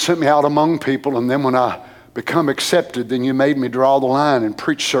sent me out among people. And then when I become accepted, then you made me draw the line and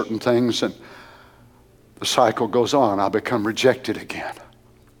preach certain things. And the cycle goes on. I become rejected again.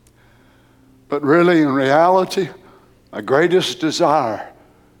 But really, in reality, my greatest desire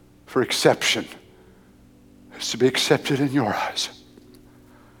for exception is to be accepted in your eyes.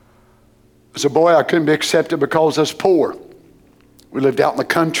 As a boy, I couldn't be accepted because I was poor. We lived out in the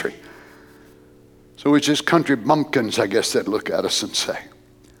country. So we just country bumpkins, I guess they'd look at us and say.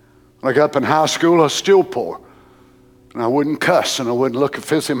 When I got up in high school, I was still poor. And I wouldn't cuss and I wouldn't look at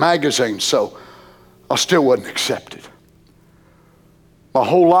filthy magazines, so I still wasn't accepted. My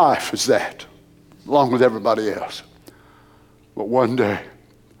whole life is that, along with everybody else. But one day,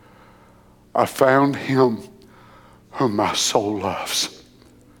 I found him whom my soul loves.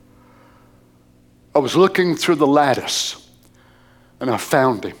 I was looking through the lattice, and I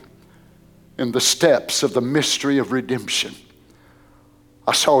found him in the steps of the mystery of redemption.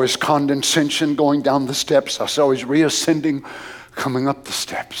 I saw his condescension going down the steps. I saw his reascending coming up the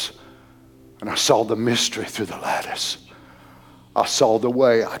steps. And I saw the mystery through the lattice. I saw the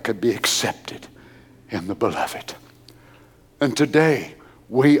way I could be accepted in the beloved. And today,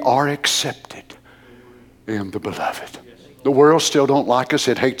 we are accepted in the beloved. The world still don't like us.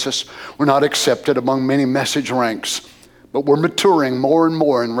 It hates us. We're not accepted among many message ranks. But we're maturing more and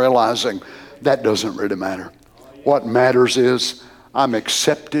more and realizing that doesn't really matter. What matters is I'm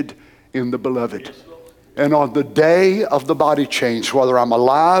accepted in the beloved. And on the day of the body change, whether I'm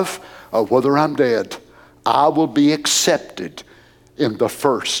alive or whether I'm dead, I will be accepted in the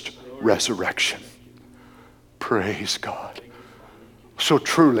first resurrection. Praise God. So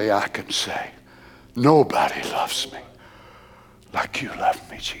truly I can say, nobody loves me like you love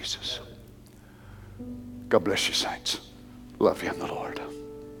me, Jesus. God bless you, saints. Love you in the Lord.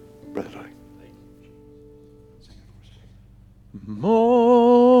 Brother Louis.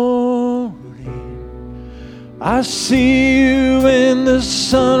 Morning, I see you in the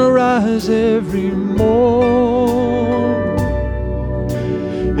sunrise every morning.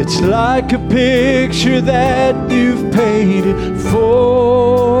 It's like a picture that you've painted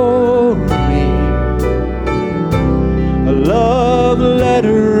for me, a love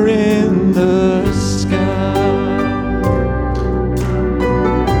letter in the sky.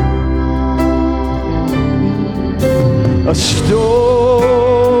 A story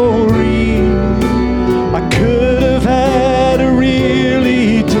I could have had, a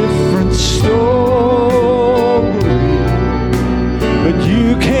really different story, but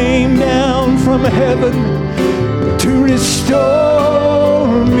You came down from heaven to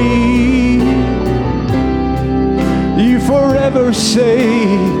restore me. You forever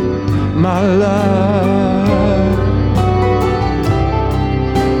saved my life.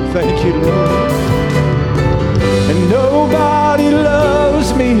 Thank you, Lord. And nobody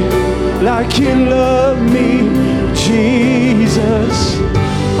loves me like you love me, Jesus.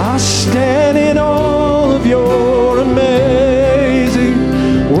 I stand in awe of your amazing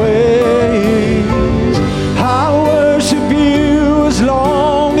ways. I worship you as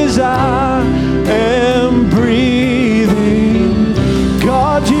long as I am breathing.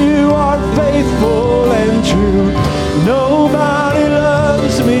 God, you are faithful and true. Nobody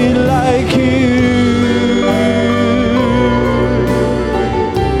loves me like you.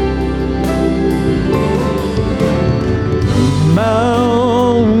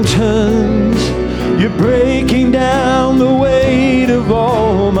 Mountains, you're breaking down the weight of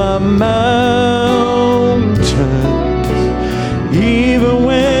all my mind.